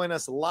come and join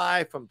us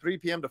live from 3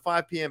 p.m. to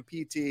 5 p.m.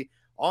 PT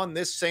on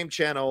this same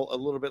channel a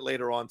little bit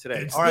later on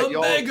today. It's all right, the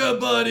y'all. Mega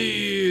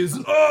Buddies.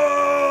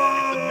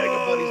 Oh! The Mega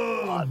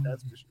Buddies pod,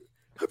 that's for sure.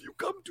 Have you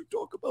come to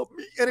talk about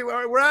me? Anyway, all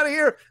right, we're out of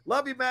here.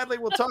 Love you madly.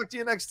 We'll talk to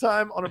you next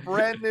time on a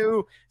brand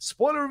new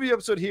spoiler review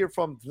episode here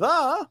from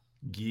the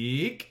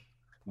Geek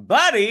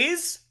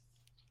Buddies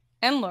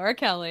And Laura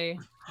Kelly.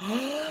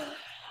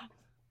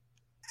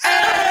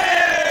 Hey!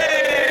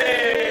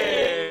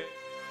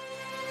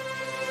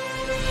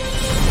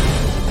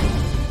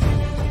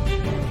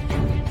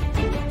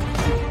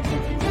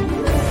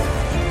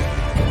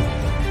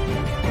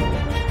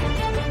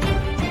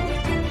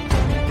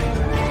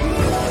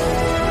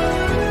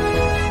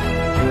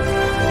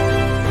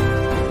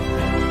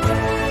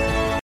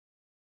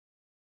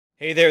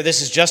 Hey there,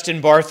 this is Justin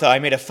Bartha. I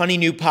made a funny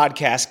new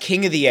podcast,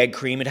 King of the Egg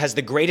Cream. It has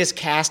the greatest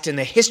cast in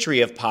the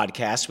history of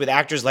podcasts with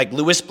actors like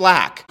Louis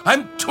Black.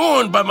 I'm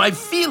torn by my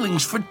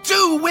feelings for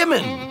two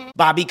women.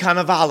 Bobby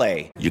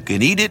Cannavale. You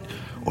can eat it,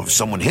 or if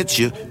someone hits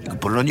you, you can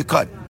put it on your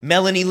cut.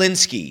 Melanie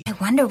Linsky. I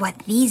wonder what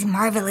these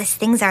marvelous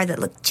things are that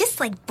look just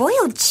like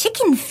boiled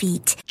chicken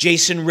feet.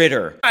 Jason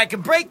Ritter. I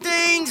can break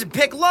things and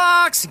pick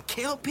locks and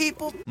kill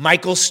people.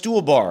 Michael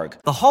Stuhlbarg.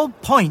 The whole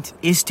point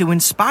is to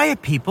inspire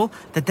people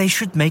that they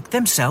should make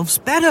themselves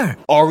better.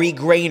 Ari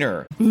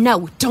Grainer.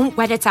 No, don't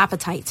whet its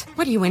appetite.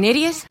 What are you, an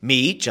idiot?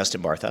 Me,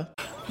 Justin Bartha.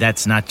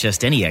 That's not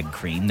just any egg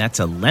cream, that's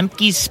a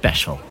Lemke's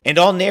special. And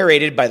all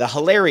narrated by the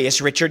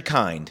hilarious Richard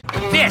Kind.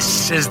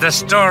 This is the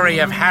story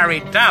of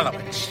Harry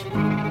Dalowitz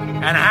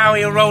and how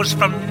he rose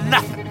from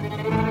nothing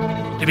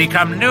to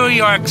become New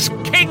York's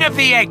King of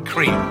the Egg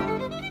Cream.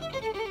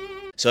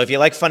 So if you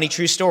like funny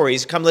true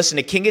stories, come listen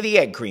to King of the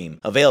Egg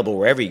Cream, available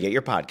wherever you get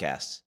your podcasts.